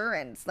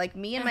reassurance. Like,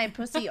 me and my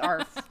pussy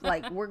are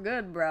like, we're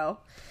good, bro.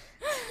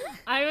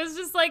 I was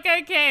just like,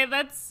 okay,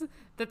 that's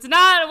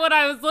not what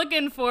I was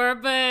looking for,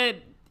 but,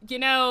 you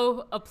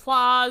know,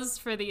 applause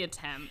for the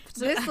attempt.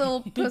 This little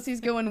pussy's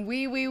going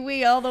wee, wee,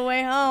 wee all the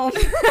way home.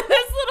 This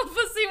little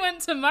pussy went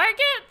to market.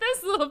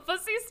 This little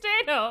pussy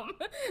stayed home.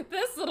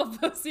 This little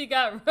pussy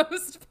got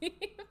roast beef.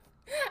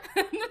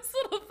 And this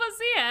little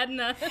pussy had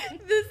none.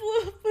 This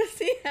little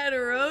pussy had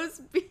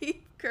roast beef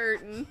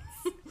curtains.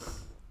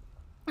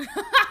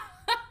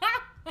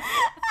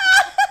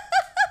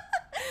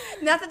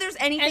 Not that there's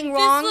anything and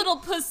wrong. this little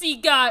pussy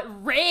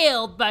got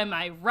railed by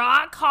my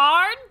rock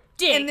hard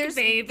dick, And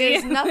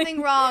there's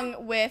nothing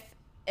wrong with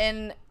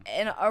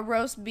a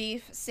roast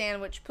beef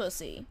sandwich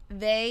pussy.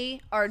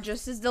 They are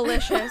just as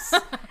delicious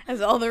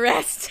as all the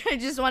rest. I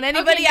just want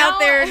anybody out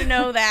there to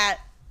know that.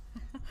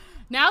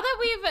 Now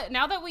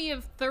that we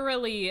have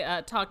thoroughly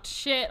talked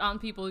shit on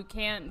people who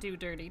can't do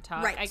dirty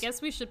talk, right. I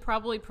guess we should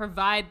probably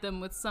provide them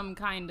with some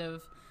kind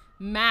of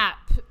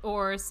map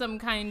or some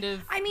kind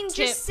of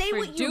just say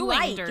what you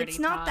like. It's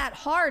not talk. that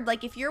hard.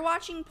 Like, if you're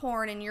watching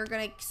porn and you're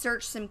gonna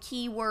search some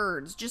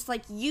keywords, just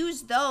like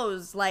use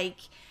those. Like,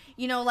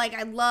 like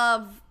I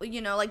love,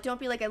 like don't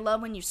be like I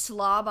love when you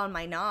slob on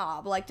my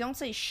knob. Like, don't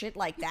say shit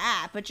like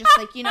that. But just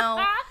like,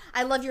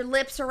 I love your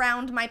lips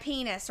around my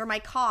penis or my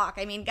cock.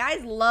 I mean,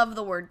 guys love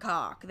the word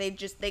cock. They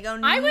go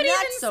nuts I would even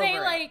say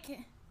over like,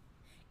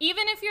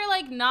 even if you're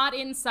like not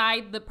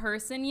inside the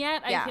person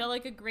yet, Yeah. I feel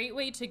like a great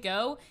way to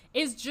go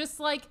is just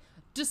like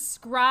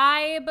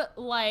describe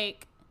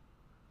like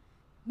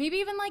maybe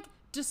even like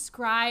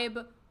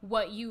describe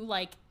what you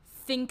like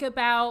think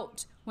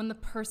about when the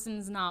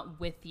person's not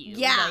with you.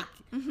 Yeah.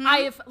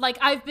 Like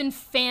I've been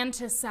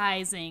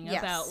fantasizing Yes.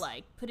 about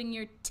like putting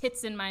your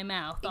tits in my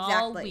mouth all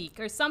Exactly. week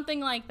or something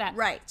like that.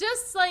 Right.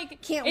 Just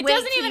like Can't it wait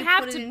doesn't till even you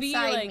have put to it be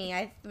inside like me.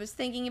 I was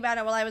thinking about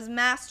it while I was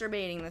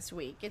masturbating this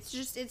week. It's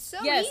so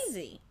Yes.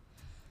 easy.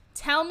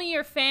 Tell me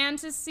your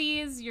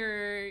fantasies,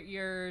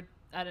 your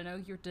I don't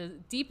know, your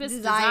deepest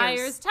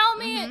Desires. desires. Tell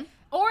me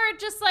or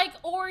just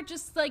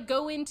like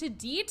go into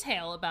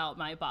detail about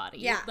my body.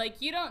 Yeah.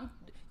 Like you don't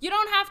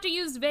have to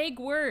use vague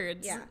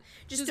words. Yeah.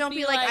 Just don't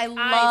be like, I I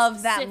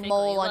love that specifically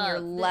mole on your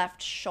love this."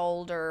 left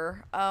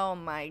shoulder. Oh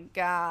my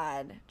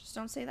God. Just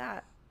don't say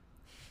that.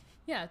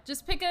 Yeah,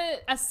 just pick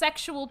a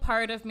sexual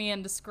part of me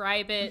and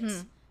describe it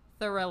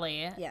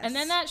thoroughly. Yes. And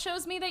then that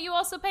shows me that you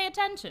also pay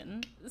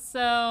attention.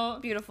 So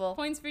Beautiful.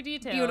 points for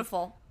detail.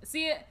 Beautiful.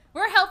 See,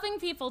 we're helping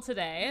people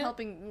today.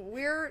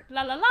 We're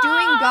La la la.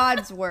 doing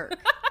God's work.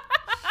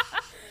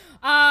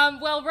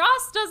 Well,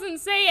 Ross doesn't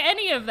say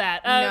any of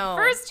that. No.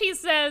 First he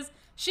says,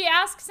 she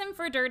asks him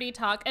for dirty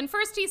talk, and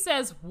first he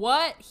says,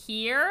 what,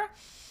 here?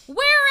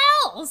 Where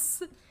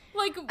else?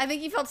 Like, I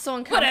think he felt so what,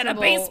 uncomfortable. at a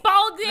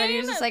baseball game? That he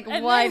was just like,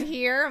 And what, then-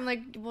 here? I'm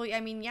like, well, I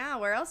mean, yeah,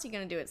 where else are you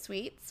going to do it,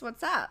 sweets?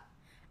 What's up?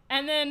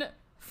 And then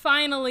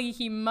finally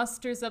he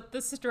musters up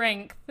the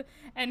strength,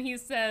 and he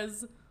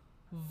says,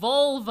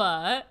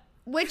 vulva.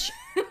 Which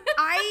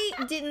I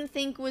didn't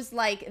think was,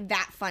 like,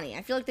 that funny.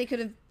 I feel like they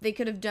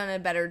could have done a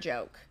better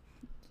joke.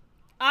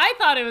 I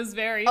thought it was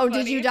very Oh, funny,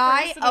 did you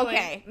die? personally.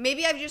 Okay.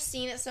 Maybe I've just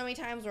seen it so many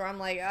times where I'm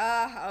like, okay.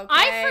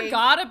 I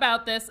forgot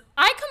about this.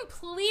 I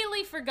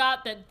completely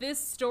forgot that this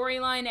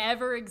storyline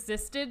ever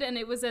existed, and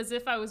it was as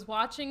if I was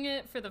watching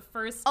it for the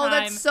first time. Oh,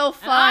 that's so And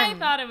I fun.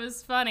 thought it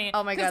was funny.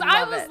 Oh my God, Because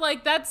I love was it.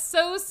 like, that's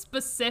so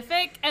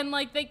specific, and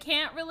like they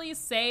can't really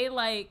say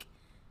like.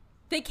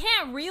 They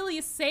can't really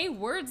say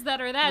words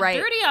that are that Right.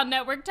 dirty on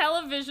network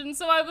television.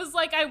 So I was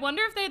like, I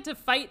wonder if they had to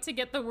fight to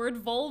get the word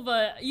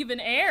vulva even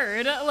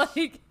aired.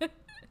 Like,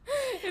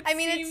 I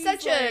mean, it's seems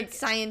such a like-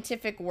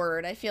 scientific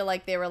word. I feel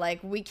like they were like,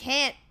 we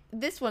can't,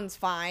 this one's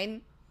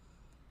fine.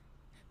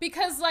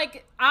 Because,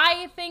 like,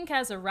 I think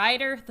as a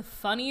writer, the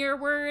funnier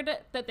word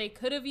that they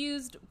could have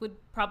used would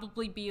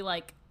probably be,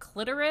 like,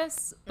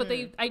 clitoris. But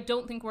I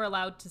don't think we're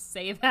allowed to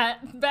say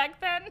that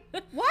back then.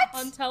 What?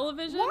 On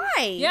television.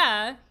 Why?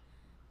 Yeah.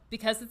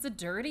 Because it's a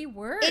dirty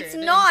word. It's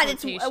in not.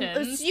 It's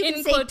quotations. you can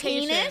In say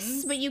quotations.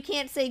 penis, but you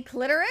can't say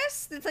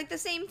clitoris. It's like the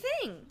same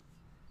thing.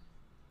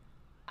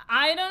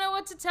 I don't know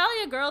what to tell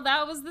you, girl.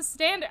 That was the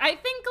standard. I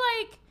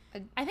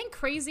think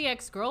Crazy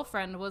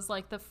Ex-Girlfriend was,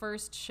 like, the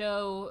first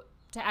show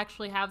to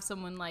actually have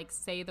someone, like,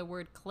 say the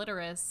word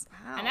clitoris.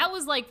 Wow. And that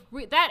was, like,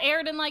 that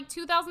aired in, like,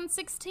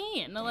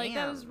 2016. Like,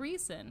 that Damn. was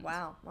recent.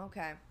 Wow.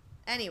 Okay.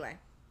 Anyway.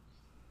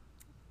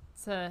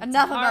 It's a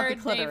Enough about hard the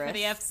day clitoris. for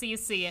the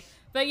FCC.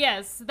 But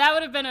yes, that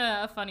would have been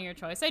a funnier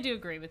choice. I do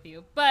agree with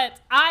you. But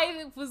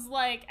I was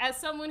like, as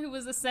someone who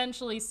was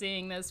essentially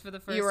seeing this for the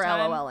first You were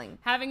time, LOLing.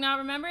 having not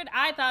remembered,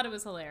 I thought it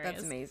was hilarious.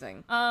 That's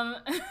amazing.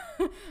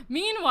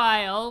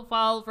 Meanwhile,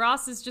 while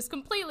Ross is just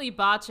completely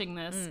botching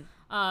this,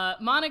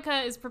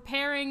 Monica is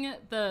preparing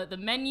the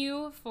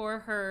menu for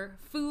her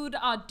food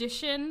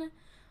audition.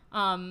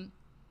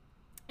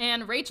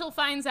 And Rachel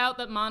finds out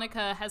that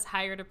Monica has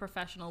hired a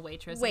professional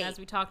waitress. Wait. And as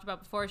we talked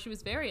about before, she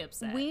was very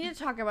upset. We need to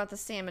talk about the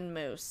salmon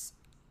mousse.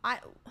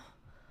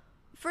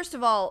 First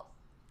of all,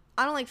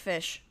 I don't like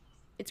fish.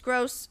 It's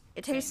gross.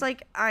 It tastes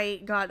like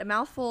I got a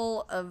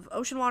mouthful of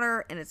ocean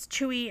water and it's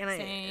chewy and I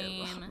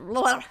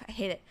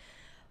hate it.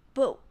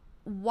 But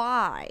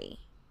why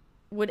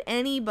would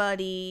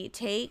anybody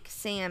take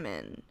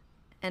salmon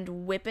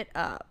and whip it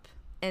up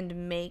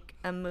and make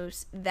a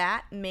mousse?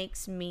 That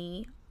makes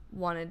me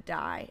want to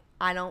die.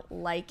 I don't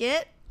like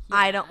it. Yeah.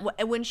 I don't.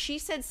 When she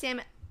said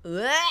salmon,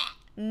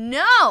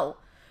 no,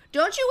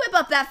 don't you whip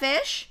up that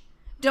fish.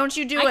 Don't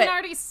you do I it. can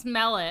already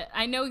smell it.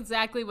 I know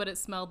exactly what it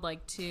smelled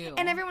like, too.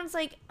 And everyone's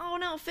like, oh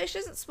no, fish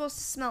isn't supposed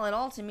to smell at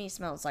all. To me,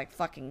 smells like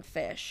fucking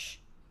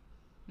fish.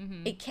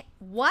 It can't.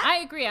 What? I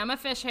agree. I'm a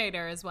fish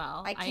hater as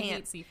well. I can't. I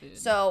hate seafood.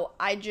 So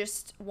I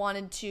just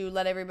wanted to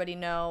let everybody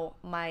know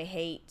my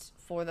hate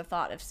for the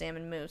thought of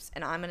salmon mousse,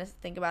 and I'm gonna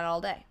think about it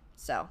all day.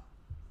 So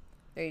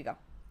there you go.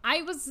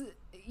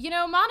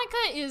 Monica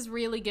is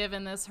really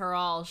giving this her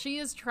all. She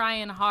is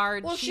trying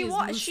hard. Well,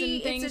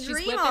 things. It's a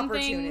dream whipping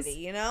opportunity, things.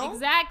 you know?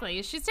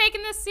 Exactly. She's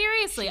taking this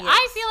seriously. She is.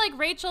 I feel like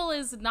Rachel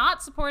is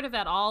not supportive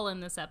at all in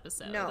this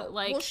episode. No.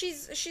 Like, well,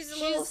 she's a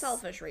little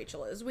selfish,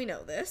 Rachel is. We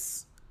know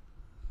this.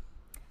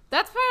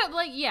 That's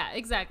part of, yeah,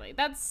 exactly.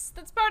 That's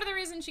part of the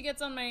reason she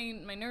gets on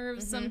my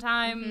nerves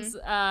sometimes.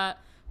 But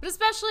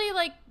especially,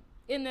 like,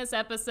 in this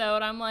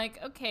episode, I'm like,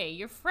 okay,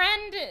 your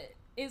friend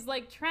is,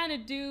 like, trying to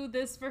do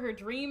this for her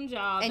dream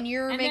job. And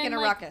you're making a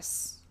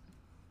ruckus.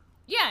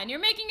 Yeah, and you're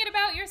making it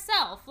about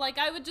yourself. Like,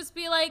 I would just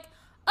be like,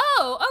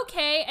 oh,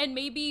 okay, and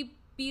maybe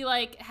be,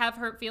 like, have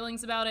hurt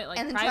feelings about it, like,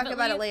 and then privately. talk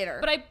about it later.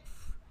 But I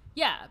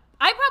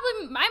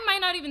might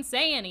not even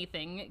say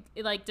anything,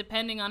 like,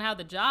 depending on how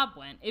the job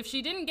went. If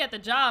she didn't get the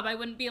job, I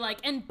wouldn't be like,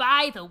 and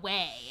by the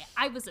way,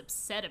 I was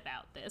upset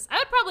about this. I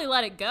would probably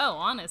let it go,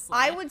 honestly.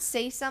 I would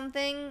say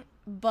something,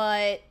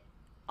 but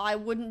I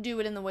wouldn't do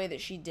it in the way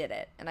that she did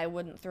it, and I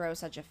wouldn't throw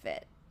such a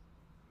fit.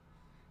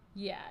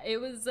 Yeah, it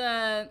was,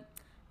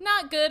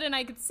 not good, and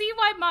I could see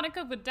why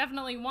Monica would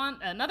definitely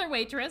want another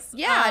waitress.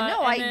 Yeah,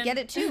 no, I get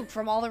it, too,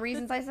 from all the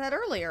reasons I said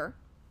earlier.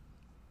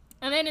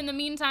 And then in the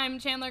meantime,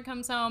 Chandler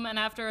comes home, and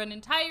after an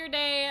entire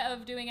day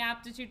of doing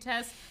aptitude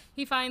tests,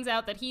 he finds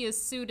out that he is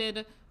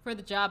suited for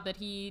the job that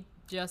he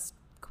just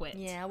quit.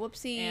 Yeah,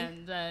 whoopsie.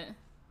 And,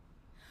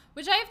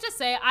 which I have to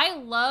say, I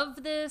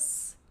love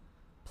this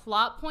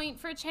plot point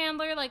for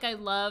Chandler. Like, I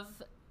love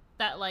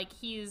that, like,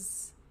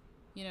 he's,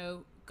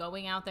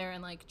 going out there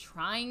and, like,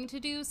 trying to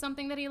do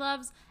something that he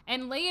loves.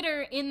 And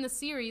later in the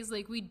series,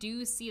 like, we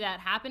do see that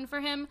happen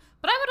for him.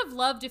 But I would have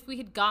loved if we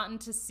had gotten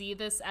to see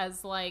this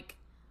as, like,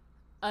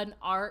 an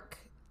arc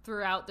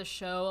throughout the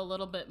show a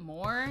little bit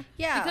more.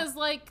 Yeah. Because,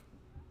 like,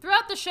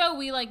 throughout the show,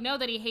 we, like, know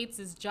that he hates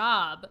his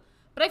job.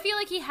 But I feel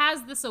like he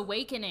has this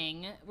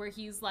awakening where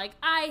he's like,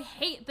 I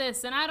hate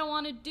this and I don't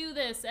want to do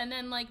this. And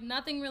then, like,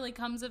 nothing really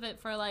comes of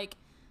it for, like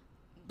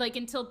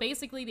until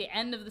basically the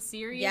end of the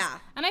series. Yeah.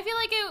 And I feel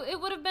like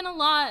it would have been a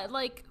lot,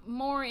 like,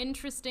 more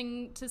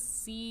interesting to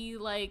see,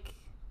 like,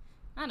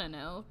 I don't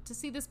know, to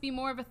see this be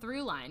more of a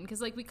through line. Because,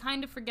 like, we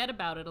kind of forget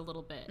about it a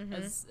little bit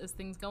as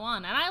things go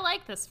on. And I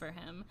like this for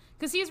him.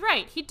 Because he's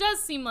right. He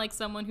does seem like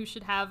someone who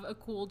should have a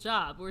cool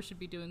job or should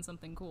be doing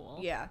something cool.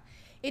 Yeah.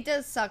 It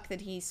does suck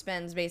that he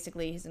spends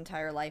basically his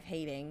entire life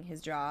hating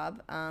his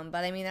job. But,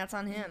 I mean, that's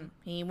on him.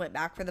 He went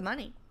back for the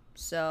money.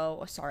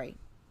 So, sorry.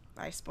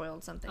 I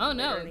spoiled something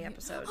later in the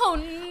episode. Oh,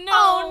 no.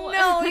 Oh,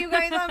 no, you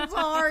guys, I'm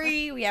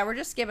sorry. Yeah, we're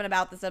just skipping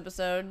about this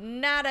episode.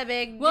 Not a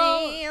big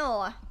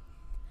deal.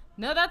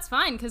 No, that's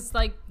fine, because,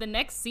 like, the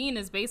next scene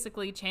is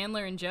basically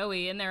Chandler and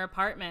Joey in their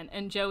apartment,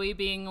 and Joey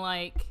being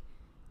like,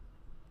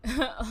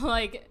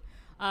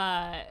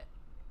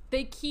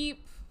 they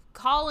keep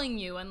calling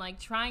you and, like,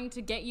 trying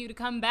to get you to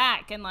come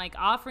back and, like,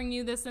 offering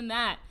you this and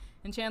that.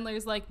 And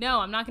Chandler's like,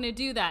 no, I'm not going to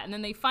do that. And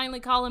then they finally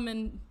call him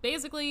and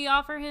basically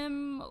offer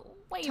him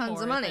way tons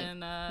more of money than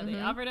they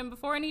offered him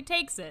before, and he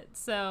takes it.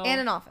 So and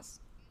an office.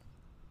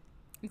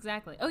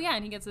 Exactly. Oh, yeah,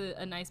 and he gets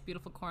a nice,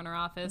 beautiful corner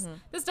office.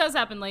 This does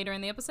happen later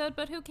in the episode,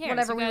 but who cares?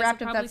 Whatever, You we guys wrapped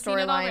have up that probably seen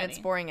it storyline. already. It's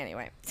boring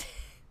anyway.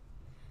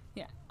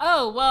 Yeah.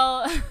 Oh,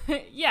 well,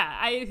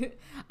 yeah,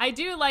 I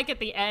do like at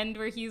the end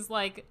where he's,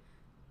 like,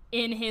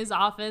 in his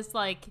office,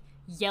 like,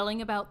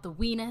 yelling about the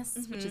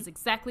weenus, which is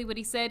exactly what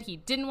he said he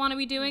didn't want to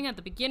be doing at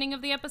the beginning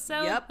of the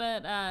episode. Yep.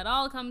 But it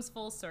all comes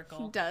full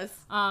circle. It does.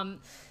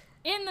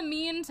 In the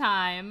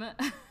meantime,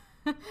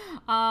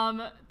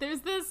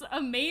 there's this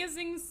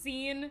amazing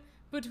scene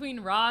between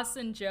Ross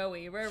and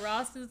Joey, where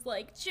Ross is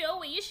like,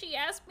 Joey, she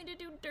asked me to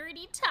do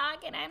dirty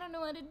talk, and I don't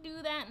know how to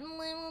do that, and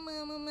blah,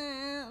 blah, blah,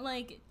 blah.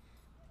 Like,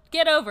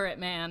 get over it,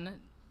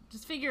 man.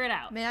 Just figure it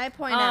out. May I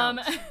point out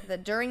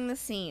that during the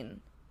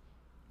scene,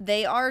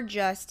 they are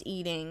just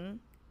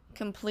eating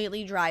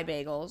completely dry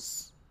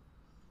bagels,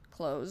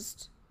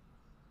 closed.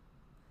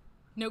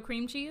 No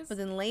cream cheese? But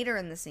then later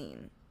in the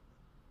scene,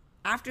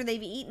 after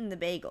they've eaten the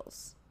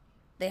bagels,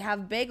 they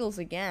have bagels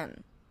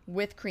again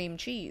with cream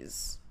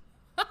cheese.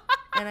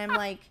 And I'm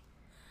like,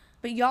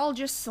 but y'all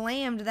just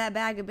slammed that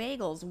bag of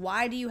bagels.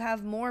 Why do you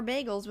have more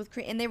bagels with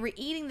cream? And they were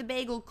eating the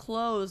bagel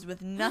closed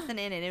with nothing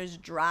in it. It was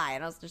dry.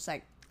 And I was just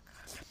like,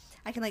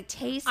 I can, like,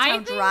 taste how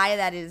dry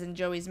that is in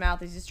Joey's mouth.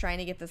 He's just trying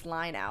to get this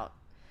line out.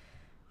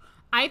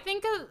 I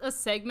think a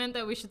segment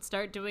that we should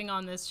start doing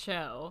on this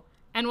show,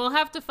 and we'll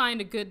have to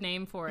find a good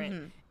name for it,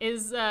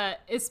 is,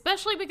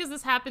 especially because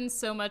this happens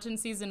so much in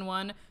season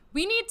 1,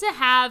 we need to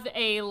have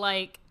a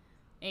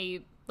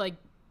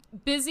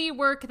busy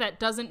work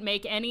that doesn't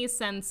make any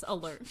sense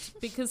alert.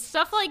 Because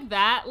stuff like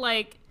that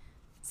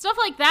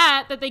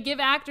they give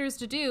actors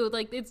to do,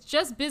 like, it's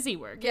just busy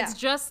work. Yeah. It's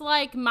just,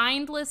 like,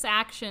 mindless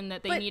action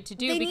that they need to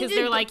do because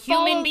they're, like,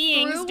 human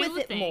beings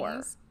do things.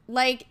 More.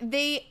 Like,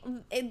 It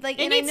and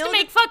needs to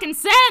make fucking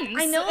sense.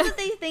 I know that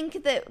they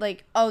think that,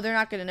 like, oh, they're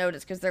not going to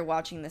notice because they're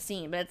watching the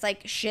scene. But it's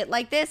like shit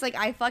like this. Like,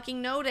 I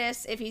fucking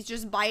notice if he's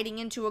just biting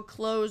into a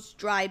closed,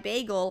 dry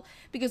bagel.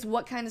 Because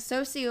what kind of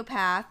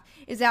sociopath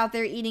is out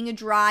there eating a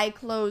dry,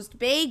 closed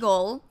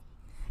bagel?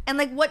 And,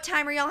 like, what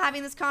time are y'all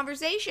having this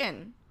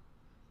conversation?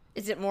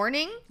 Is it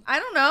morning? I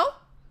don't know.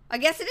 I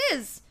guess it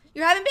is.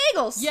 You're having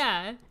bagels.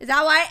 Yeah. Is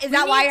that why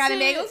you're having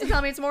to- bagels? You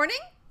tell me it's morning?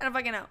 I don't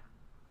fucking know.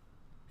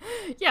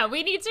 Yeah,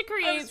 we need to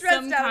create stressed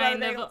some out about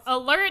kind of bagels.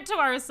 alert to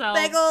ourselves.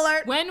 Bagel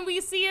alert. When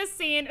we see a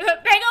scene, bagel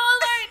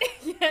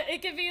alert. Yeah,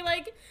 it could be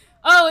like,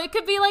 it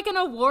could be like an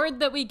award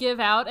that we give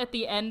out at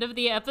the end of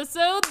the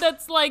episode.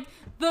 That's like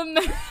the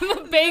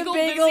bagel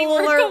busy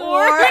work alert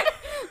award.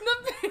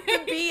 The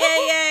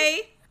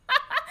BAA.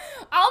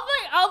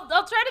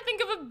 I'll try to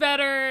think of a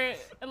better,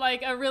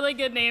 like a really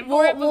good name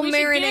for it. But We'll we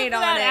should marinate give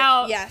on that it.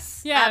 out.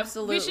 Yes, Yeah,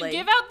 absolutely. We should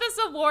give out this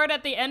award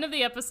at the end of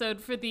the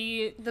episode for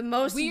the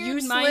most weird,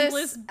 useless,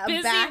 mindless,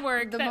 busy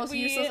work. The that most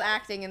useless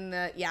acting in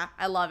the. Yeah,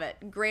 I love it.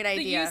 Great the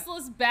idea.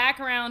 useless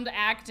background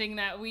acting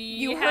that we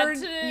You had heard.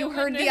 to You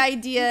heard the witness.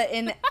 idea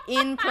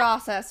in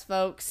process,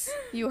 folks.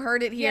 You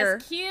heard it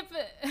here. Yes,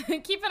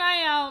 keep an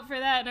eye out for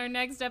that in our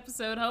next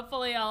episode.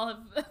 Hopefully, I'll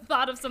have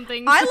thought of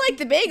something. I like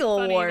the Bagel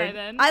funny by Award.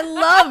 then. I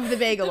love the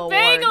Bagel The Award.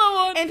 Bagel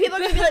Award. And people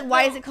are gonna be like,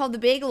 "Why is it called the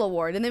Bagel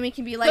Award?" And then we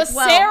can be like, the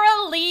 "Well,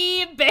 Sarah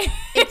Lee Bagel.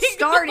 it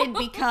started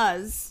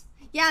because."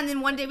 Yeah, and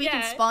then one day we can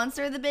Yeah.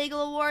 sponsor the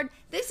Bagel Award.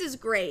 This is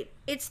great.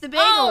 It's the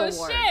Bagel Oh,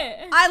 Award.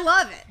 shit. I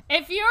love it.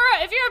 If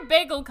you're a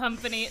bagel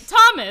company,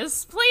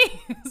 Thomas, please,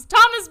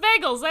 Thomas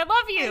Bagels, I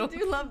love you. I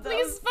do love those.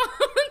 Please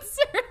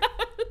sponsor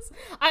us.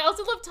 I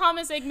also love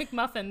Thomas Egg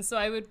McMuffins, so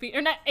I would be,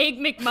 or not Egg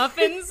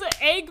McMuffins,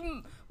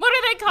 what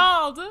are they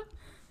called?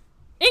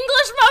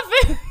 English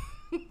muffins.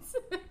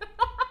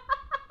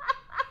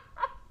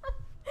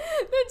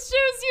 That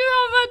shows you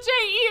how much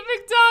I eat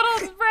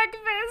McDonald's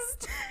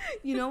breakfast.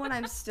 You know what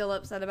I'm still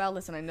upset about?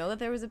 Listen, I know that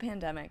there was a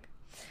pandemic,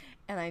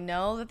 and I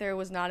know that there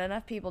was not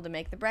enough people to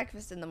make the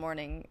breakfast in the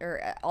morning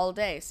or all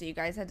day, so you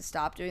guys had to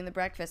stop doing the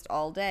breakfast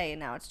all day, and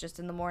now it's just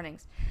in the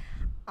mornings.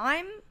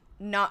 I'm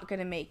not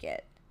gonna make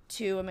it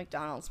to a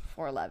McDonald's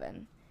before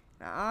 11.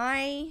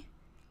 I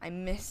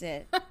miss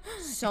it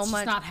so It's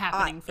much. just not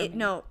happening for me.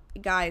 No,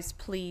 guys,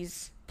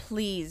 please,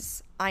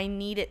 I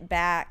need it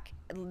back.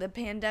 The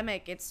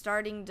pandemic, it's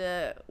starting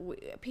to.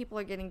 People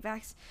are getting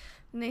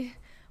vaccinated.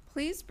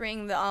 Please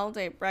bring the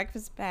all-day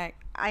breakfast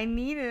back. I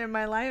need it in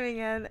my life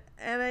again,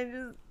 and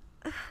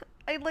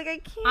I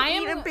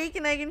can't eat a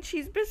bacon, egg, and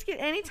cheese biscuit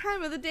any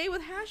time of the day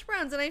with hash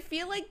browns, and I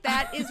feel like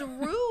that is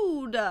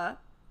rude.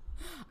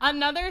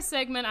 Another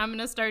segment I'm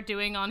gonna start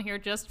doing on here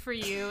just for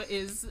you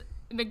is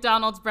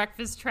McDonald's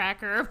breakfast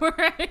tracker,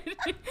 where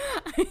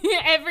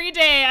every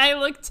day I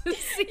look to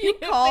see You if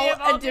they call have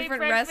a all-day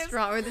different breakfast.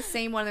 restaurant or the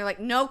same one, they're like,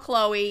 no,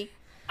 Chloe.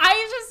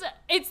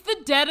 It's the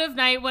dead of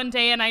night one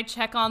day and I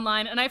check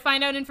online and I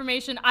find out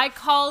information. I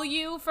call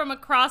you from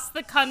across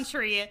the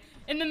country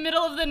in the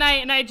middle of the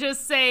night and I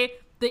just say,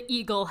 the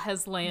eagle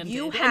has landed.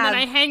 And then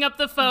I hang up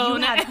the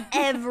phone. You have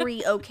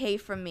every okay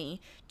from me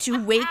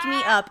to wake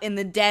me up in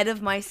the dead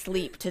of my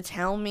sleep to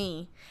tell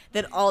me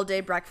that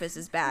all-day breakfast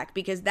is back,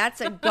 because that's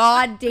a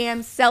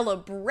goddamn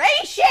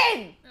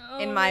celebration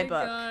in my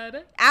book.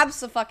 God.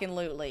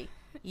 Abso-fucking-lutely.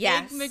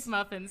 Yes. Egg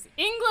McMuffins.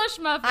 English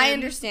muffins. I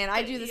understand.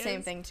 I do the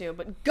same thing too,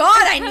 but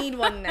God, I need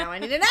one now. I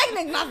need an Egg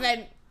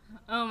McMuffin.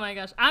 Oh my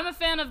gosh. I'm a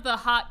fan of the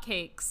hot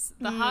cakes.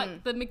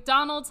 The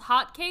McDonald's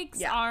hot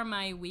cakes are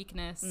my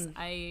weakness.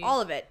 All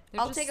of it.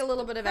 They're I'll just take a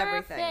little bit of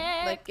everything.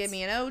 Like, perfect. give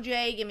me an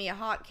OJ, give me a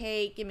hot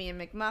cake, give me a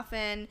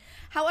McMuffin.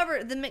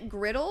 However, the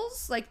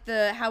McGriddles, like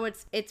how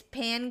it's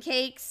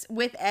pancakes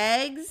with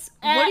eggs.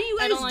 What are you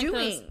I guys don't like doing?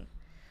 those.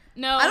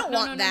 No, I don't no,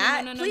 want no,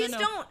 that. no, no, no, Please no,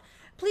 no. don't.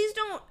 Please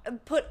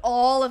don't put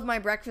all of my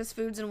breakfast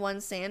foods in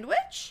one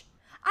sandwich.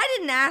 I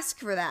didn't ask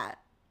for that.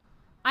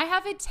 I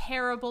have a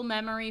terrible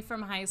memory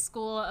from high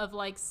school of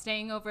like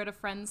staying over at a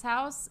friend's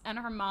house and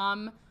her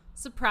mom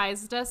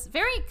surprised us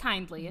very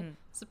kindly.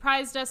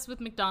 Surprised us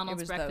with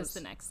McDonald's breakfast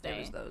the next day. It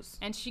was those.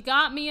 And she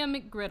got me a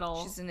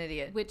McGriddle. She's an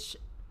idiot. Which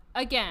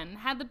again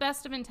had the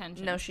best of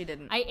intentions. No, she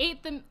didn't. I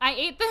ate the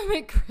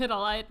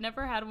McGriddle. I had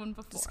never had one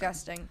before.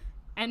 Disgusting.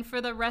 And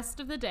for the rest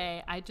of the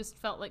day, I just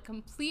felt like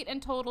complete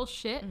and total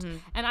shit.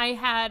 And I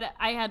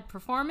had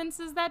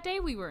performances that day.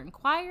 We were in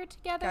choir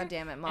together. God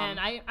damn it, Mom.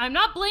 And I'm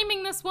not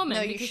blaming this woman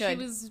No, you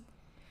because should.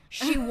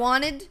 She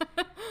wanted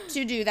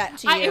to do that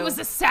to you. It was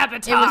a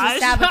sabotage. It was a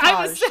sabotage.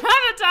 I was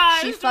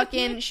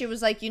sabotaged. She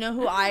was like, you know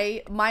who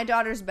my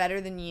daughter's better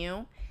than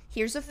you.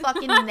 Here's a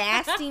fucking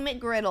nasty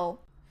McGriddle.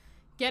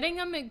 Getting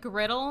a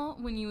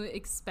McGriddle when you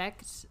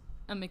expect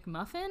a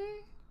McMuffin?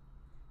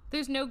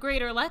 There's no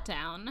greater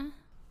letdown.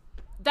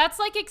 That's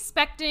like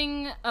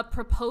expecting a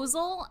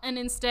proposal and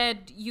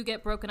instead you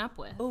get broken up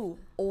with. Ooh,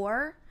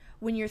 or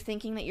when you're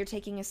thinking that you're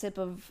taking a sip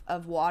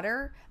of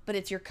water, but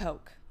it's your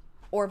Coke.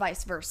 Or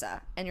vice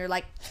versa. And you're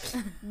like,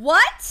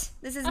 what?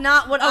 This is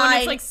not what and I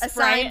it's like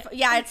assigned. Sprite.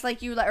 Yeah, it's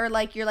like you're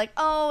like,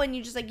 oh, and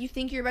you just like, you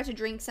think you're about to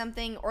drink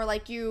something, or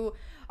like you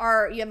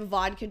you have a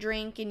vodka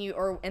drink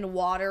and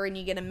water and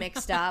you get them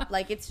mixed up.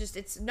 Like,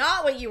 it's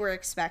not what you were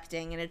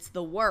expecting, and it's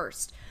the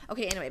worst.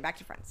 Okay, anyway, back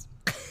to Friends.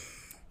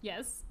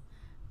 Yes.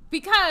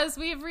 Because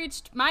we have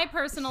reached my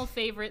personal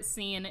favorite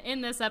scene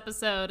in this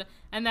episode,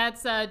 and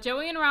that's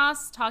Joey and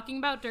Ross talking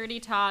about dirty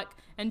talk,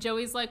 and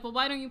Joey's like, well,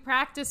 why don't you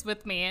practice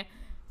with me?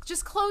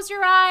 Just close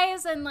your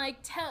eyes and, like,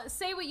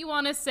 say what you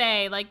want to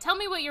say. Like, tell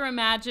me what you're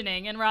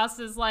imagining. And Ross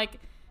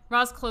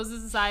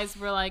closes his eyes.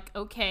 We're like,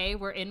 okay,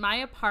 we're in my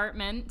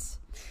apartment.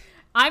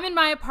 I'm in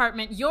my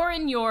apartment. You're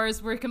in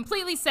yours. We're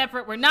completely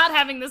separate. We're not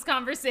having this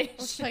conversation.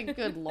 It's like,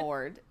 good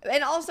Lord.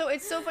 And also,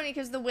 it's so funny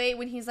because the way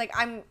when he's like,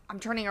 I'm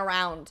turning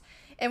around.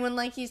 And when,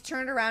 like, he's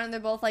turned around and they're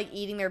both, like,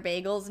 eating their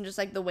bagels, and just,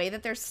 like, the way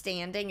that they're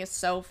standing is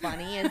so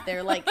funny as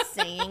they're, like,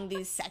 saying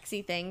these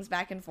sexy things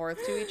back and forth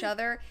to each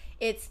other.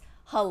 It's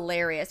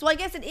hilarious. Well, I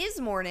guess it is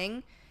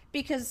morning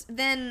because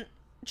then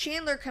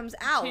Chandler comes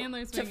out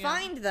to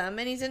find them,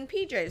 and he's in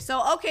PJs.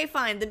 So, okay,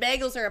 fine. The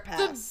bagels are a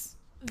pass.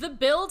 The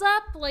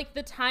build-up, like,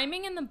 the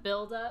timing and the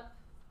build-up...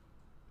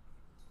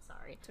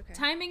 Sorry. It's okay.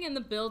 Timing and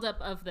the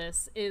build-up of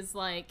this is,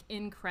 like,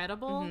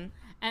 incredible. Mm-hmm.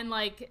 And,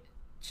 like...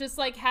 Just,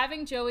 like,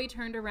 having Joey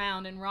turned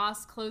around and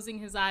Ross closing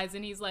his eyes,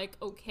 and he's like,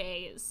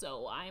 okay,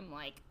 so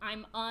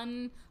I'm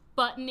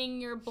unbuttoning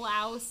your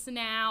blouse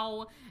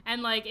now.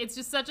 And, like, it's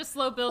just such a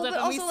slow build-up.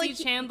 And we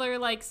see Chandler,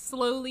 like,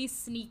 slowly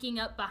sneaking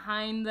up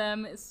behind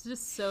them. It's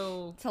just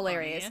so It's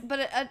hilarious. funny.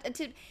 But a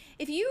tip,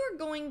 if you are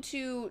going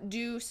to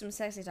do some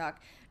sexy talk,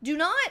 do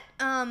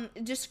not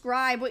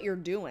describe what you're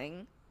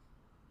doing.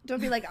 Don't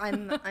be like,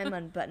 I'm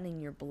unbuttoning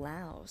your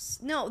blouse.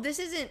 No, this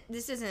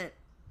isn't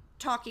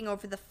talking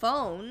over the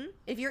phone.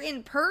 If you're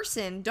in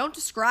person, don't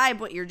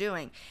describe what you're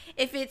doing.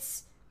 If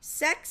it's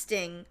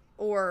sexting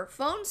or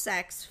phone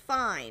sex,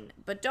 fine,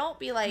 but don't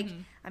be like,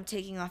 I'm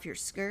taking off your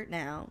skirt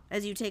now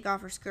as you take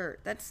off her skirt.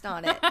 That's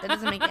not it. That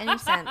doesn't make any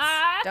sense.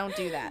 Don't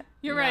do that.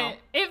 You're right.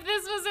 If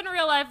this was in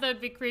real life,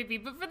 that'd be creepy,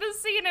 but for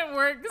this scene it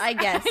works. I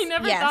guess. I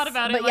never thought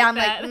about it but like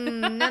that.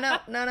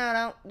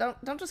 No.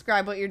 Don't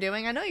describe what you're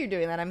doing. I know you're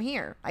doing that. I'm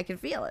here. I can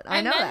feel it.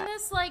 I know that. And then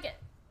this, like,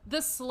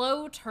 the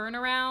slow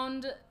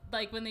turnaround,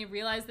 like, when they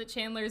realize that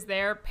Chandler's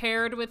there,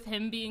 paired with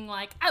him being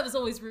like, I was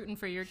always rooting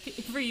for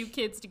you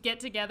kids to get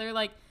together.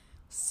 Like,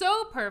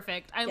 so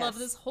perfect. I love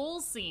this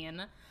whole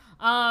scene.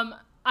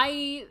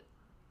 I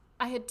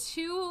had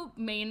two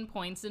main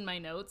points in my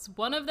notes.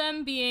 One of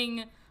them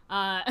being,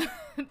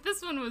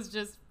 this one was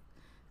just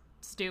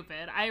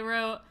stupid. I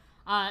wrote,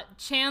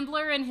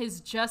 Chandler in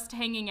his just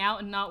hanging out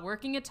and not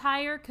working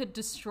attire could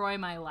destroy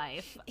my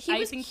life. He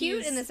was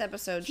cute in this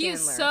episode, Chandler.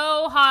 He's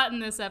so hot in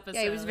this episode.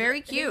 Yeah, he was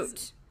very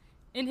cute.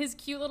 In his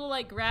cute little,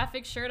 like,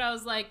 graphic shirt, I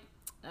was like,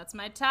 that's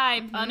my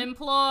type.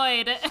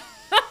 Unemployed.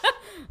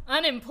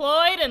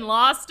 Unemployed and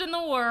lost in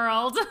the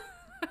world.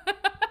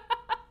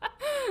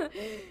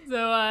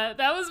 So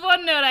that was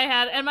one note I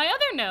had. And my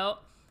other note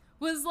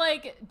was,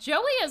 like,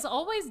 Joey is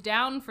always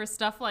down for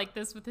stuff like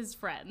this with his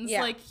friends.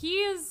 Yeah. Like, he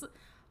is,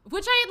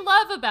 which I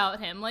love about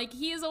him. Like,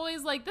 he is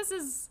always like, this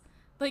is,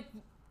 like,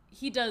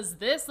 he does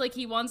this. Like,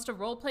 he wants to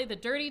role play the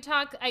dirty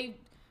talk. I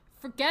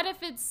forget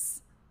if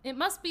it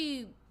must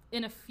be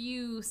in a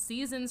few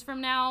seasons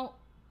from now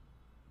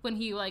when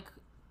he, like,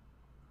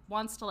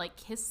 wants to, like,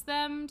 kiss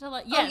them to,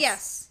 like, yes. Oh,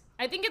 yes.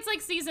 I think it's,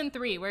 like, season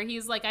 3 where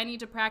he's like, I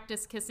need to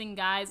practice kissing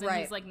guys, and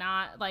he's, like,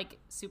 not, like,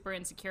 super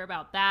insecure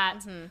about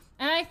that. And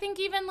I think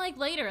even, like,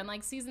 later in,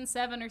 like, season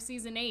 7 or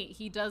season 8,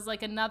 he does,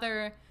 like,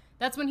 another,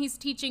 that's when he's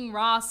teaching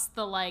Ross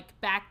the, like,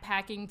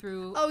 backpacking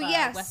through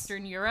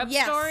Western Europe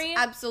story. Yes,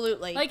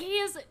 absolutely. Like,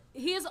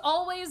 he is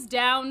always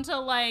down to,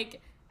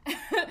 like,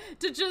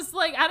 to just,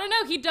 like, I don't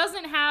know, he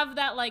doesn't have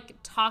that, like,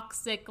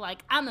 toxic,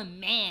 like, I'm a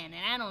man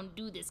and I don't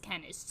do this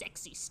kind of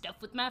sexy stuff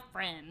with my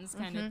friends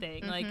kind of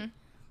thing. Like,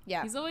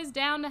 yeah, he's always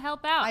down to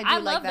help out. I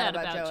love like that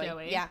about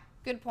Joey. Yeah,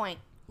 good point.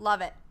 Love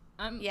it.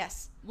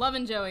 Yes,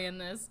 loving Joey in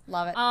this.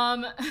 Love it.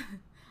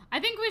 I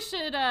think we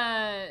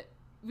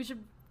should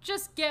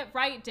just get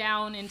right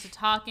down into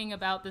talking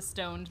about the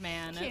stoned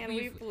man. Can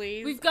we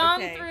please? We've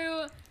gone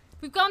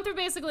through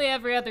basically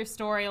every other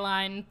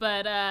storyline,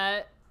 but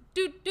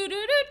the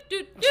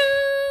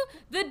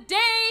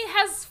day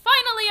has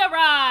finally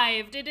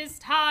arrived. It is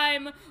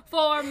time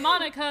for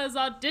Monica's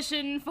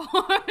audition for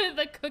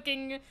the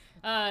cooking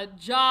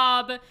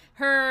job.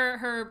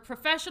 Her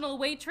professional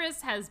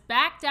waitress has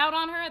backed out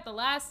on her at the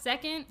last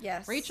second.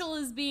 Yes. Rachel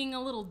is being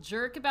a little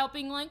jerk about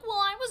being like, well,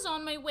 I was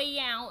on my way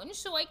out, and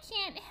so I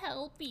can't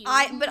help you.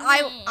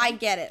 I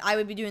get it. I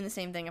would be doing the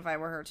same thing if I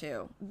were her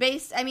too.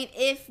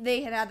 If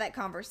they had that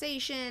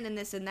conversation and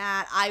this and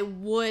that, I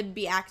would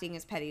be acting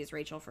as petty as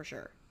Rachel for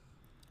sure.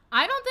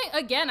 I don't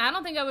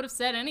think I would have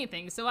said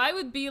anything. So I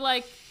would be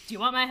like, do you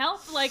want my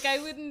help? Like, I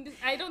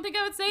don't think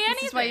I would say anything.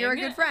 This is why you're a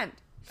good friend.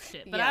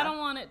 But I don't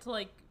want it to,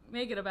 like,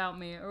 make it about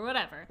me or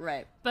whatever.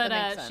 Right.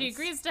 But she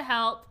agrees to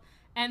help,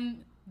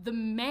 and the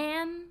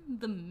man,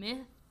 the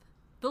myth,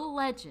 the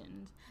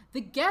legend,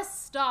 the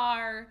guest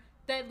star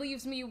that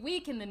leaves me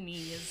weak in the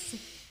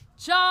knees,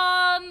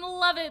 Jon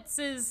Lovitz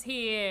is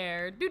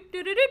here.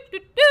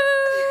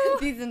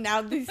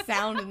 these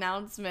sound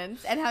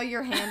announcements, and how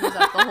your hand was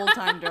up the whole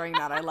time during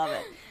that. I love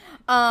it.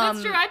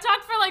 That's true. I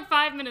talked for like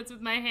 5 minutes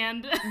with my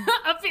hand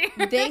up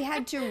here. They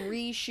had to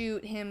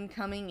reshoot him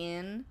coming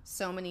in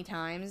so many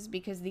times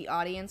because the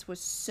audience was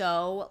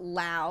so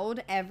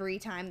loud every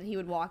time that he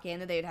would walk in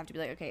that they would have to be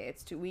like, okay,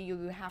 you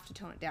have to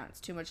tone it down.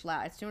 It's too much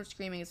loud. It's too much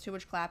screaming. It's too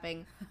much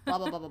clapping. Blah,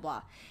 blah, blah, blah,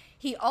 blah.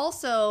 He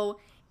also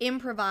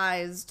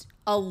improvised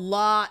a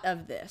lot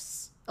of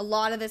this. A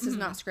lot of this is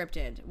not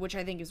scripted, which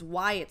I think is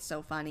why it's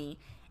so funny.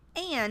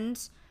 And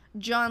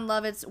Jon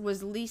Lovitz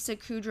was Lisa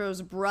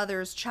Kudrow's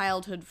brother's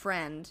childhood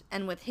friend,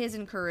 and with his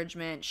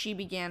encouragement, she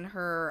began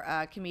her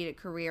comedic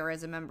career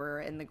as a member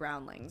in the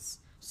Groundlings.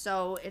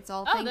 So it's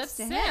all thanks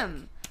to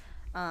him,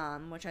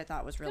 which I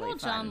thought was really fun.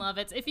 Jon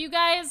Lovitz. If you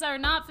guys are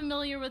not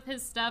familiar with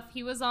his stuff,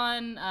 he was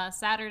on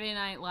Saturday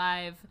Night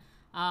Live,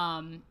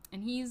 and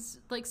he's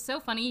like so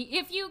funny.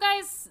 If you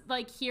guys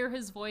like hear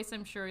his voice,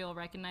 I'm sure you'll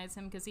recognize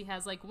him because he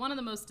has like one of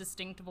the most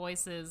distinct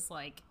voices,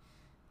 like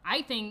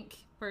I think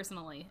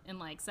personally, in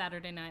like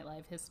Saturday Night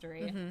Live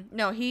history.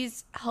 No,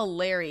 he's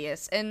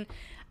hilarious, and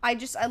I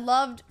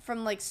loved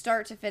from like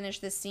start to finish.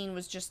 This scene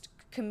was just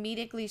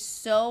comedically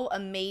so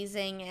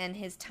amazing, and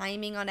his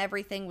timing on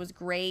everything was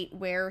great.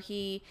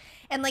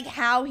 And like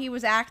how he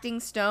was acting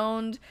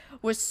stoned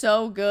was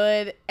so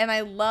good, and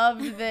I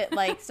loved that.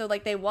 Like so,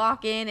 like they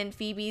walk in and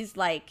Phoebe's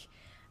like,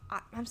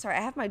 I'm sorry,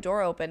 I have my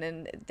door open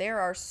and there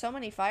are so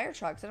many fire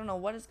trucks. I don't know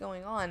what is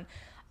going on.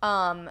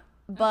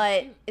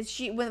 But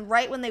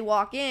when they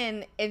walk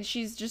in, and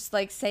she's just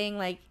like saying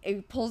like,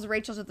 it pulls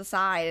Rachel to the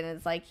side, and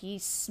it's like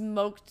he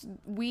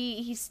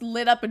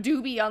lit up a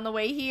doobie on the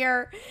way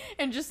here,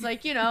 and just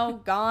like, you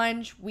know,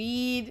 ganj,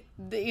 weed,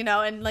 you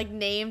know, and like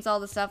names all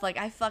the stuff. Like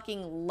I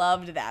fucking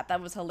loved that.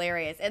 That was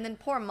hilarious. And then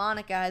poor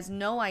Monica has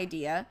no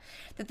idea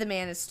that the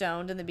man is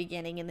stoned in the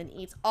beginning, and then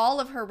eats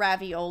all of her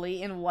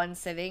ravioli in one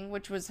sitting,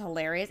 which was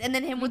hilarious. And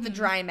then him with the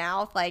dry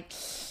mouth, like,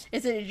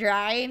 is it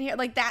dry in here?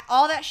 Like that,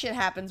 all that shit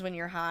happens when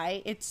you're high.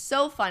 It's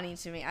so funny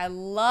to me. I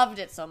loved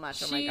it so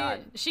much. Oh my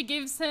god. She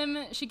gives him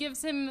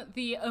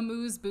the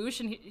amuse-bouche,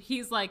 and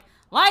he's like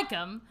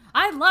him?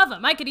 I love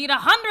him. I could eat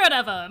 100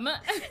 of them.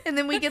 And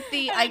then we get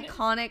the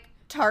iconic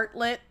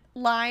tartlet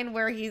line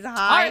where he's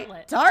high.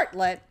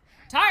 Tartlet.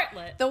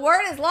 Tartlet. The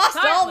word has lost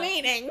all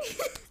meaning.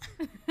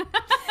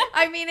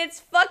 I mean, it's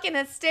fucking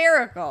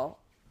hysterical.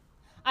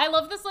 I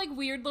love this like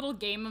weird little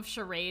game of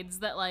charades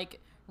that like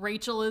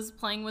Rachel is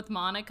playing with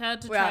Monica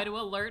to try to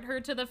alert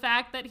her to the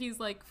fact that he's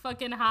like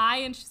fucking high,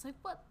 and she's like,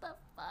 what the fuck?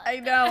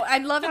 I know. I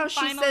love how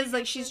she says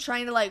like she's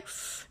trying to like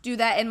do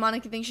that, and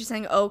Monica thinks she's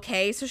saying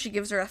okay, so she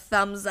gives her a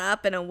thumbs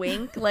up and a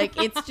wink.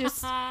 Like it's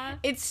just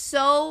it's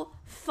so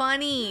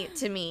funny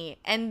to me.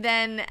 And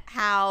then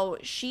how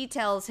she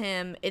tells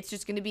him it's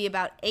just going to be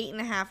about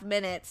 8.5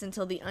 minutes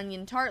until the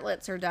onion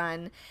tartlets are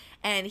done,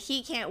 and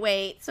he can't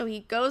wait, so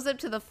he goes up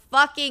to the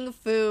fucking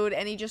food,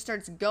 and he just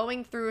starts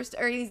going through,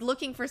 or he's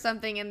looking for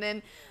something, and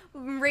then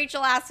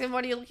Rachel asks him,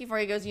 what are you looking for?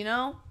 He goes, you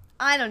know,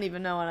 I don't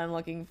even know what I'm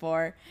looking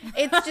for.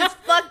 It's just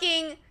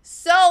fucking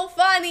so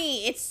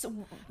funny. It's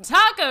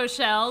taco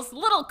shells,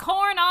 little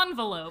corn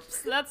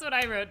envelopes. That's what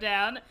I wrote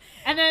down.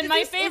 And then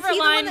my favorite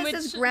line, which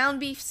says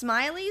ground beef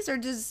smileys, or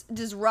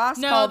does Ross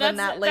call them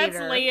that later?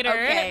 That's later.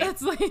 Okay.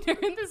 That's later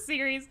in the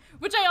series,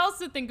 which I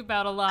also think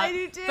about a lot. I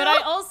do too. But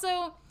I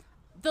also,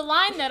 the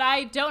line that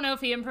I don't know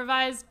if he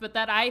improvised, but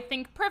that I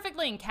think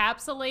perfectly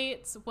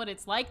encapsulates what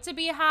it's like to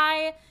be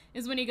high,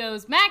 is when he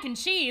goes, mac and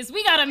cheese,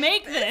 we gotta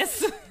make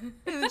this.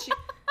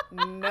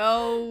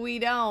 No, we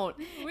don't.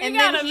 We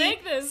gotta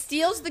make this.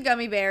 Steals the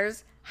gummy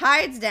bears,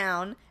 hides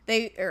down.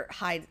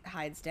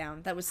 Hides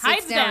down. That was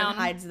sits down and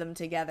hides them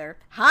together.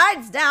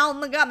 Hides down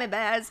the gummy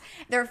bears.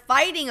 They're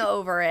fighting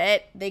over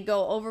it. They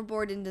go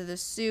overboard into the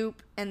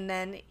soup, and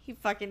then he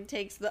fucking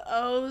takes the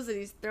O's and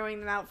he's throwing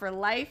them out for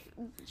life.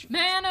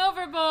 Man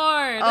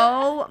overboard.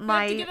 Oh my.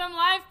 We have to give them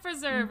life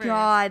preservers.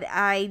 God,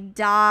 I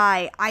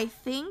die. I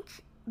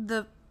think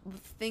the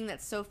thing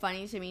that's so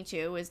funny to me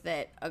too is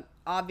that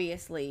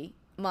obviously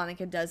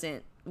Monica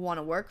doesn't want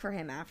to work for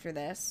him after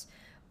this,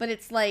 but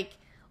it's like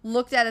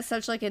looked at as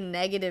such like a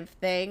negative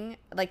thing.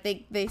 Like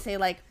they say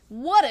like,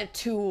 what a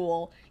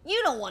tool,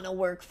 you don't want to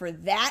work for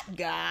that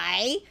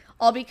guy,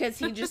 all because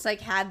he just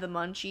like had the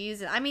munchies.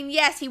 And I mean,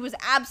 yes, he was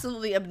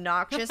absolutely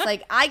obnoxious.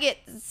 Like I get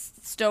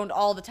stoned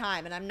all the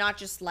time, and I'm not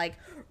just like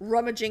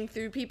rummaging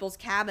through people's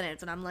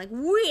cabinets and I'm like,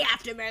 we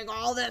have to make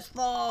all this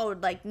food.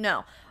 Like,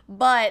 no.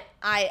 But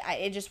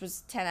it just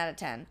was 10 out of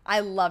 10.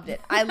 I loved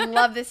it. I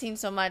love this scene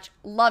so much.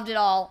 Loved it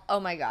all. Oh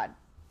my god.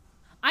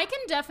 I can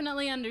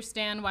definitely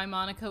understand why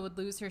Monica would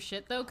lose her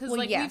shit, though, because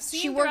like yes, we've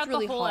seen she worked throughout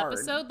really the whole hard.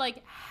 episode,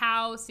 like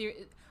how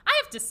serious.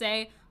 I have to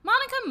say,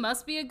 Monica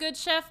must be a good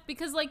chef,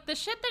 because like the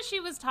shit that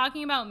she was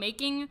talking about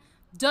making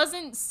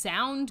doesn't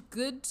sound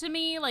good to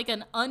me, like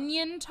an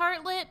onion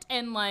tartlet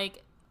and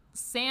like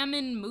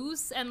salmon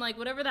mousse and like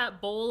whatever that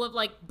bowl of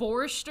like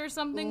borscht or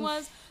something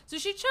was. So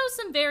she chose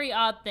some very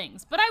odd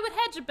things, but I would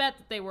hedge a bet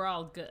that they were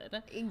all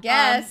good.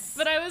 Yes.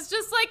 But I was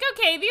just like,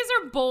 okay, these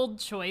are bold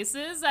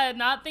choices,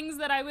 not things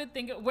that I would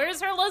think.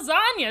 Where's her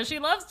lasagna? She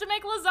loves to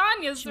make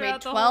lasagnas She throughout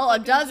made the whole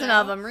 12, a dozen show.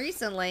 of them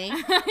recently.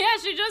 Yeah,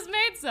 she just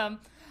made some.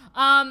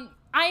 I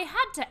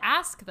had to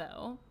ask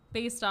though,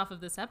 based off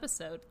of this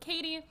episode,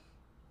 Katie,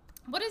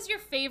 what is your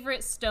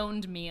favorite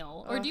stoned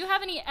meal? Or do you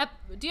have any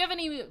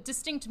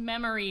distinct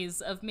memories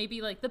of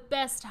maybe like the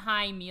best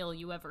high meal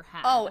you ever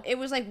had? Oh, it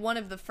was like one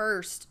of the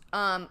first.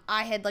 I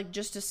had like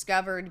just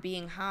discovered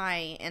being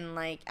high, and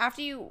like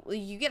after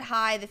you get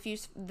high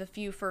the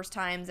few first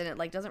times, and it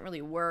like doesn't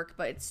really work,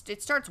 but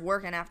it starts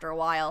working after a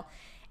while.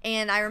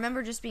 And I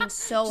remember just being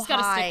so just high.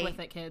 gotta stick with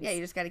it, kids. Yeah,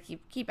 you just gotta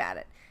keep at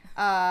it.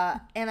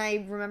 And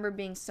I remember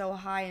being so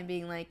high and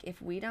being like,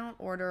 if we don't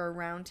order a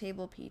round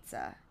table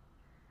pizza,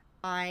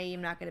 I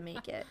am not going to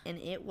make it. And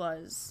it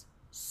was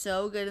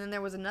so good. And then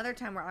there was another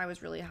time where I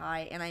was really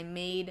high and I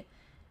made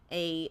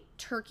a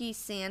turkey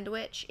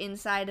sandwich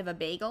inside of a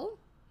bagel.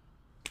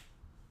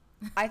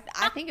 I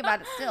think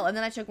about it still. And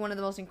then I took one of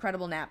the most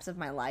incredible naps of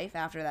my life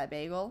after that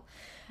bagel.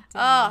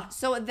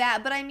 So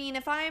that, but I mean,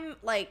 if I'm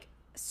like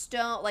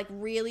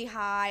really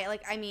high,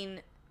 like, I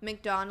mean,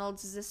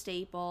 McDonald's is a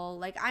staple.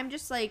 Like, I'm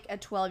just like a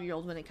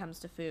 12-year-old when it comes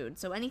to food.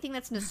 So anything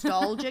that's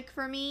nostalgic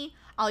for me,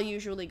 I'll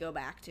usually go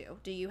back to.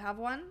 Do you have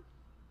one?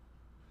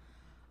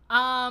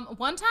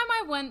 One time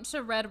I went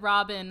to Red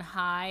Robin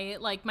high.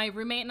 Like, my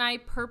roommate and I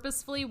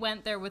purposefully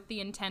went there with the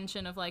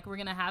intention of like, we're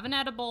gonna have an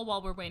edible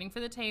while we're waiting for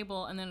the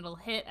table, and then it'll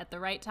hit at the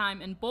right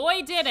time. And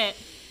boy, did it!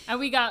 And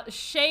we got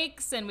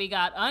shakes, and we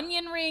got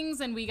onion rings,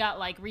 and we got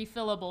like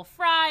refillable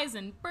fries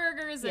and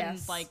burgers,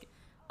 and like,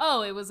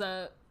 oh, it was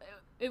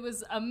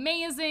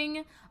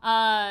amazing.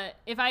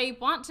 If I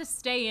want to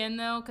stay in,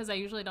 though, because I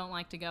usually don't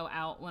like to go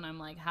out when I'm,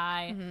 like,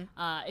 high,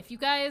 if you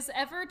guys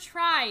ever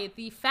try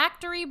the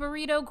Factory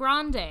Burrito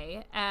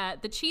Grande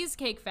at the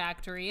Cheesecake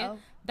Factory,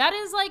 that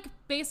is, like,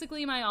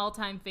 basically my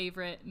all-time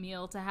favorite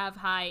meal to have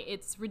high.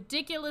 It's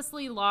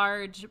ridiculously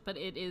large, but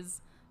it is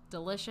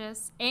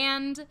delicious.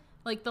 And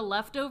like, the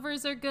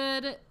leftovers are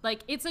good.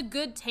 Like, it's a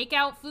good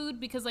takeout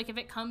food because, like, if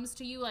it comes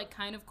to you, like,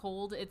 kind of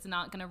cold, it's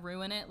not going to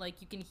ruin it.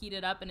 Like, you can heat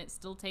it up and it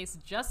still tastes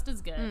just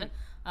as good.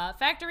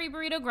 Factory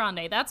Burrito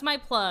Grande. That's my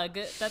plug.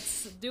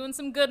 That's doing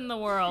some good in the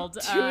world.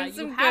 Doing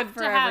some good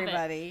for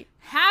everybody.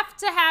 Have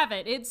to have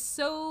it. It's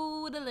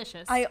so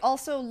delicious. I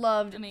also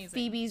loved Amazing.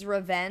 Phoebe's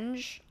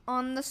revenge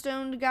on the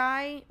stoned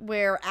guy,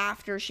 where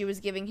after she was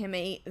giving him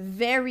a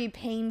very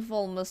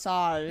painful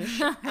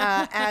massage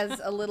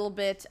as a little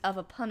bit of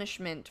a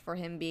punishment for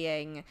him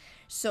being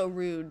so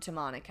rude to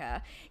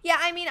Monica. Yeah,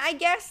 I mean, I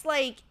guess,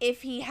 like,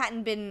 if he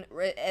hadn't been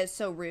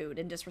so rude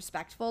and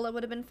disrespectful, it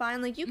would have been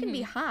fine. Like, you can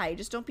be high,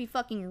 just don't be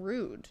fucking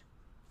rude.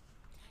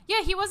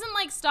 Yeah, he wasn't,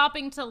 like,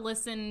 stopping to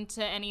listen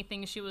to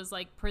anything she was,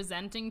 like,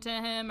 presenting to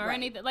him or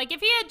anything. Like,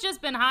 if he had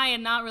just been high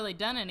and not really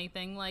done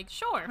anything, like,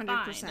 sure,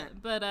 100%. Fine.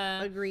 But,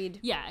 agreed.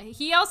 Yeah,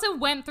 he also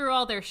went through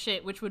all their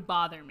shit, which would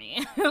bother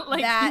me.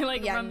 Like, that,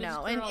 like, yeah,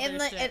 no. And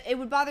it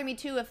would bother me,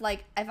 too, if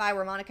I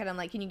were Monica and I'm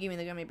like, can you give me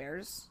the gummy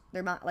bears?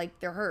 They're not, like,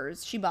 they're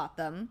hers. She bought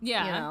them.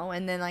 Yeah. You know,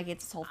 and then, like,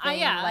 it's this whole thing.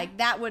 Yeah. Like,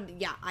 that would,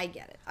 yeah, I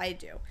get it. I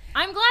do.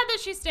 I'm glad that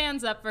she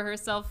stands up for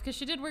herself because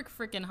she did work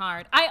freaking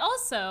hard. I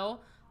also,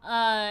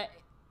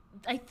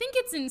 I think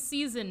it's in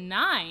season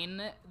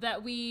 9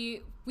 that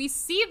we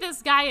see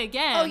this guy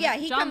again. Oh, yeah,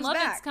 John comes Lovitz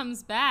back.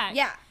 comes back.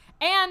 Yeah.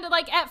 And,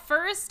 like, at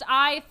first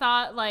I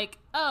thought, like,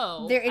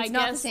 oh, it's I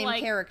not guess, the same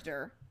like,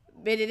 character.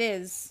 But it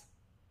is.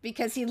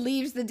 Because he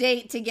leaves the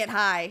date to get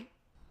high.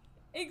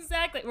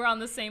 Exactly. We're on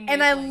the same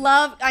And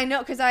wavelength. I know,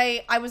 because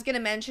I was going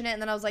to mention it,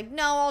 and then I was like,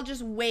 no, I'll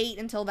just wait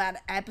until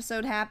that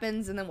episode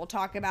happens, and then we'll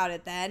talk about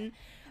it then.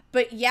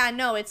 But yeah,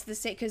 no, it's the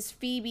same, because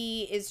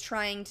Phoebe is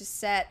trying to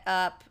set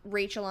up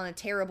Rachel on a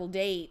terrible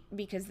date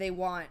because they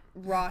want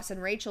Ross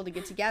and Rachel to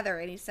get together,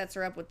 and he sets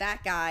her up with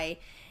that guy,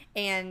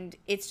 and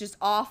it's just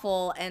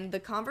awful, and the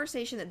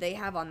conversation that they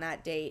have on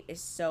that date is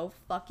so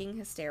fucking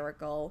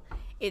hysterical.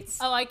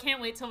 Oh, I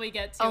can't wait till we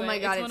get to it. Oh my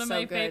god, it's one of so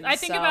my good. favorites. I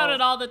think about it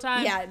all the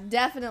time. Yeah,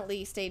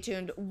 definitely stay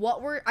tuned.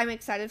 I'm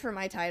excited for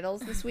my titles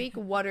this week.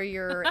 What are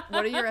your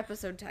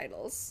episode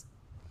titles?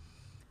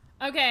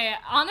 Okay,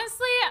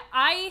 honestly,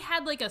 I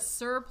had like a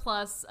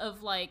surplus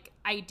of like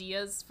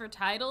ideas for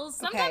titles.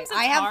 Sometimes it's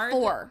I have hard.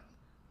 4.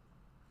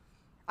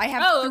 I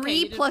have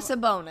 3 plus 4. a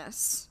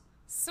bonus.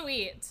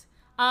 Sweet.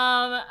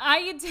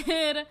 I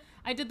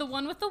did the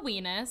one with the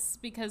weenus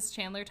because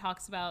Chandler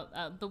talks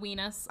about the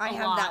weenus a I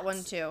have lot. that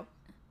one too.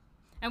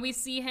 And we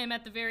see him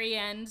at the very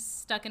end,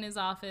 stuck in his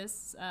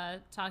office,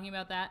 talking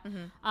about that.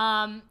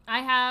 Mm-hmm. I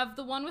have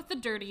the one with the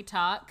dirty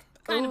talk,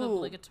 kind of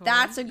obligatory.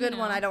 That's a good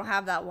one. I don't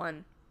have that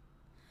one.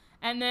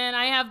 And then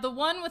I have the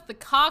one with the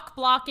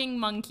cock-blocking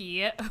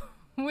monkey,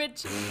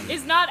 which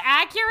is not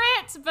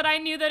accurate, but I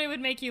knew that it would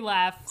make you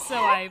laugh, so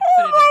I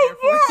put it in there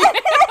for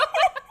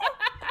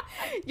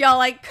you.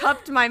 Y'all, I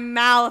cupped my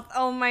mouth.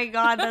 Oh my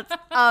god, that's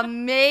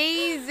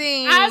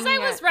amazing. As I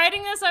was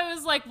writing this, I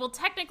was like, well,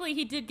 technically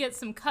he did get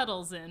some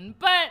cuddles in,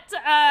 but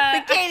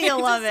Katie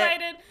will love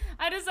it.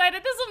 I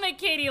decided this will make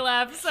Katie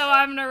laugh, so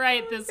I'm gonna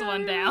write this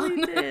one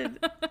down. Really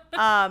did.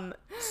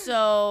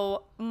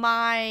 So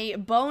my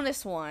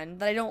bonus one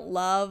that I don't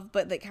love,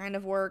 but that kind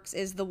of works,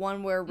 is the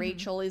one where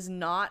Rachel is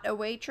not a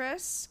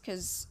waitress,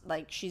 because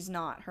like she's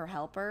not her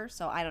helper.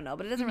 So I don't know,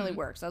 but it doesn't really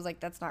work. So I was like,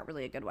 that's not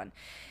really a good one.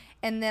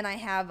 And then I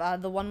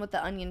have the one with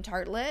the onion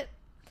tartlet.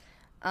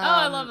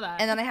 I love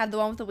that. And then I have the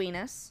one with the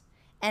weenus.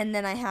 And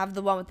then I have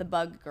the one with the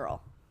bug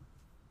girl.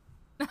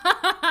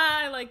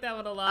 I like that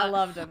one a lot. I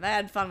loved them. I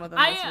had fun with them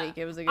this week.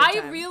 It was a good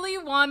time. I really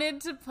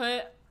wanted to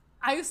put...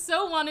 I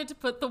so wanted to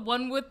put the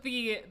one with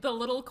the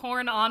little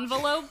corn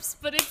envelopes,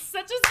 but it's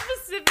such a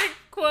specific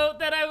quote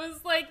that I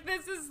was like,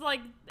 this is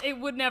like, it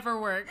would never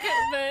work.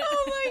 But,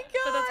 oh my god.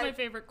 But that's my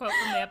favorite quote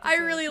from the episode. I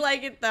really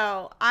like it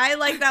though. I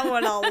like that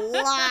one a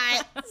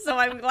lot. So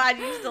I'm glad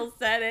you still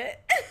said it.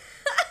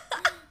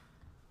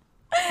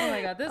 Oh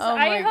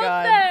my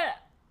god.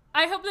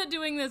 I hope that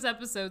doing this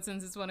episode,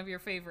 since it's one of your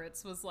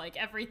favorites, was like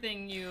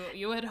everything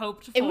you had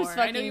hoped for. It was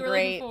fucking I know you were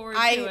great. Looking forward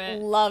to it.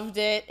 Loved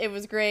it. It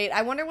was great.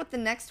 I wonder what the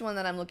next one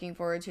that I'm looking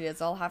forward to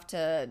is. I'll have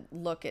to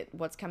look at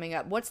what's coming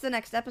up. What's the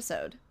next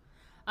episode?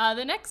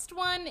 The next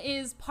one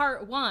is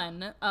part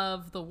 1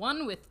 of the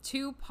one with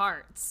 2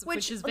 parts,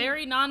 which is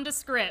very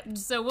nondescript.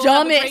 So we'll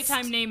have a great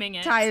time naming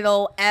it.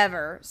 Title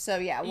ever. So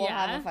yeah, we'll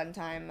have a fun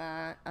time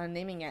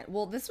naming it.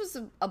 Well, this was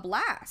a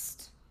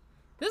blast.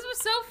 This was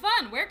so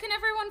fun. Where can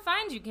everyone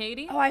find you,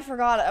 Katie? Oh, I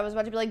forgot. I was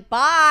about to be like,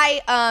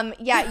 bye.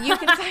 Yeah, you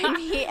can find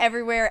me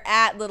everywhere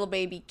at Little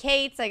Baby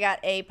Kate's. I got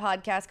a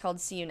podcast called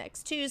See You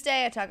Next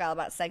Tuesday. I talk all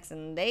about sex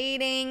and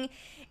dating.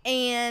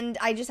 And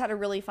I just had a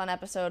really fun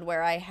episode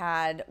where I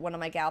had one of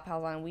my gal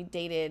pals on. We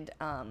dated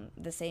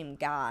the same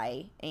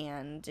guy.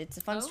 And it's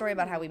a fun story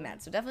about how we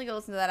met. So definitely go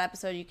listen to that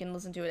episode. You can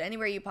listen to it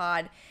anywhere you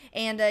pod.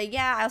 And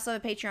yeah, I also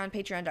have a Patreon,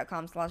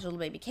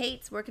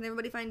 patreon.com/littlebabykates. Where can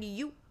everybody find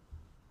you?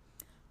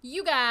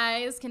 You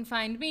guys can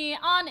find me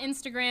on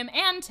Instagram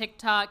and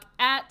TikTok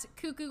at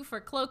Cuckoo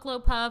for Clo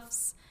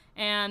Puffs.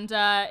 And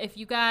if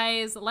you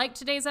guys like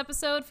today's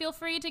episode, feel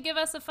free to give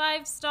us a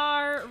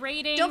 5-star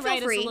rating. Don't feel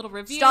write free. us a little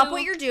review. Stop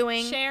what you're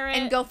doing. Share it.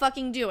 And go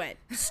fucking do it.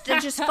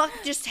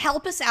 Just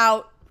help us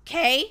out,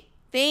 okay?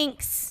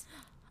 Thanks.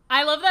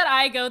 I love that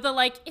I go the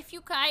like, if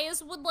you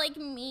guys would like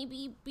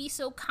maybe be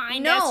so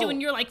kind as to, and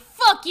you're like,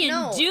 fucking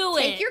do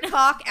it. Take your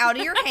cock out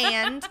of your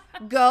hand.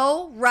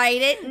 Go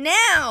write it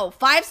now.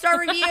 5-star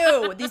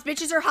review. These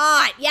bitches are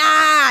hot.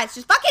 Yeah, it's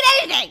just fucking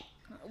anything.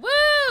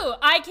 Woo!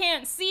 I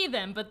can't see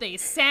them, but they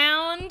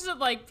sound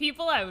like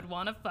people I would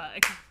want to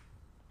fuck.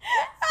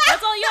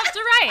 That's all you have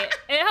to write.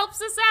 It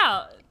helps us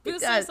out.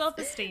 Boosts our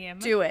self-esteem.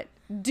 Do it.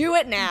 Do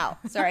it now.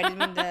 Sorry, I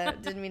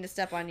didn't mean to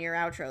step on your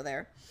outro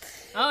there.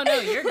 Oh no,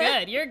 you're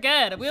good. You're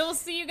good. We will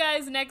see you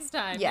guys next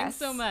time. Yes. Thanks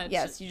so much.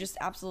 Yes, you just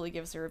absolutely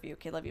give us a review.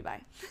 Okay, love you.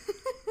 Bye.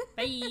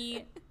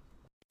 Bye.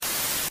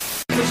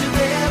 'Cause you're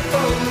there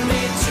for me.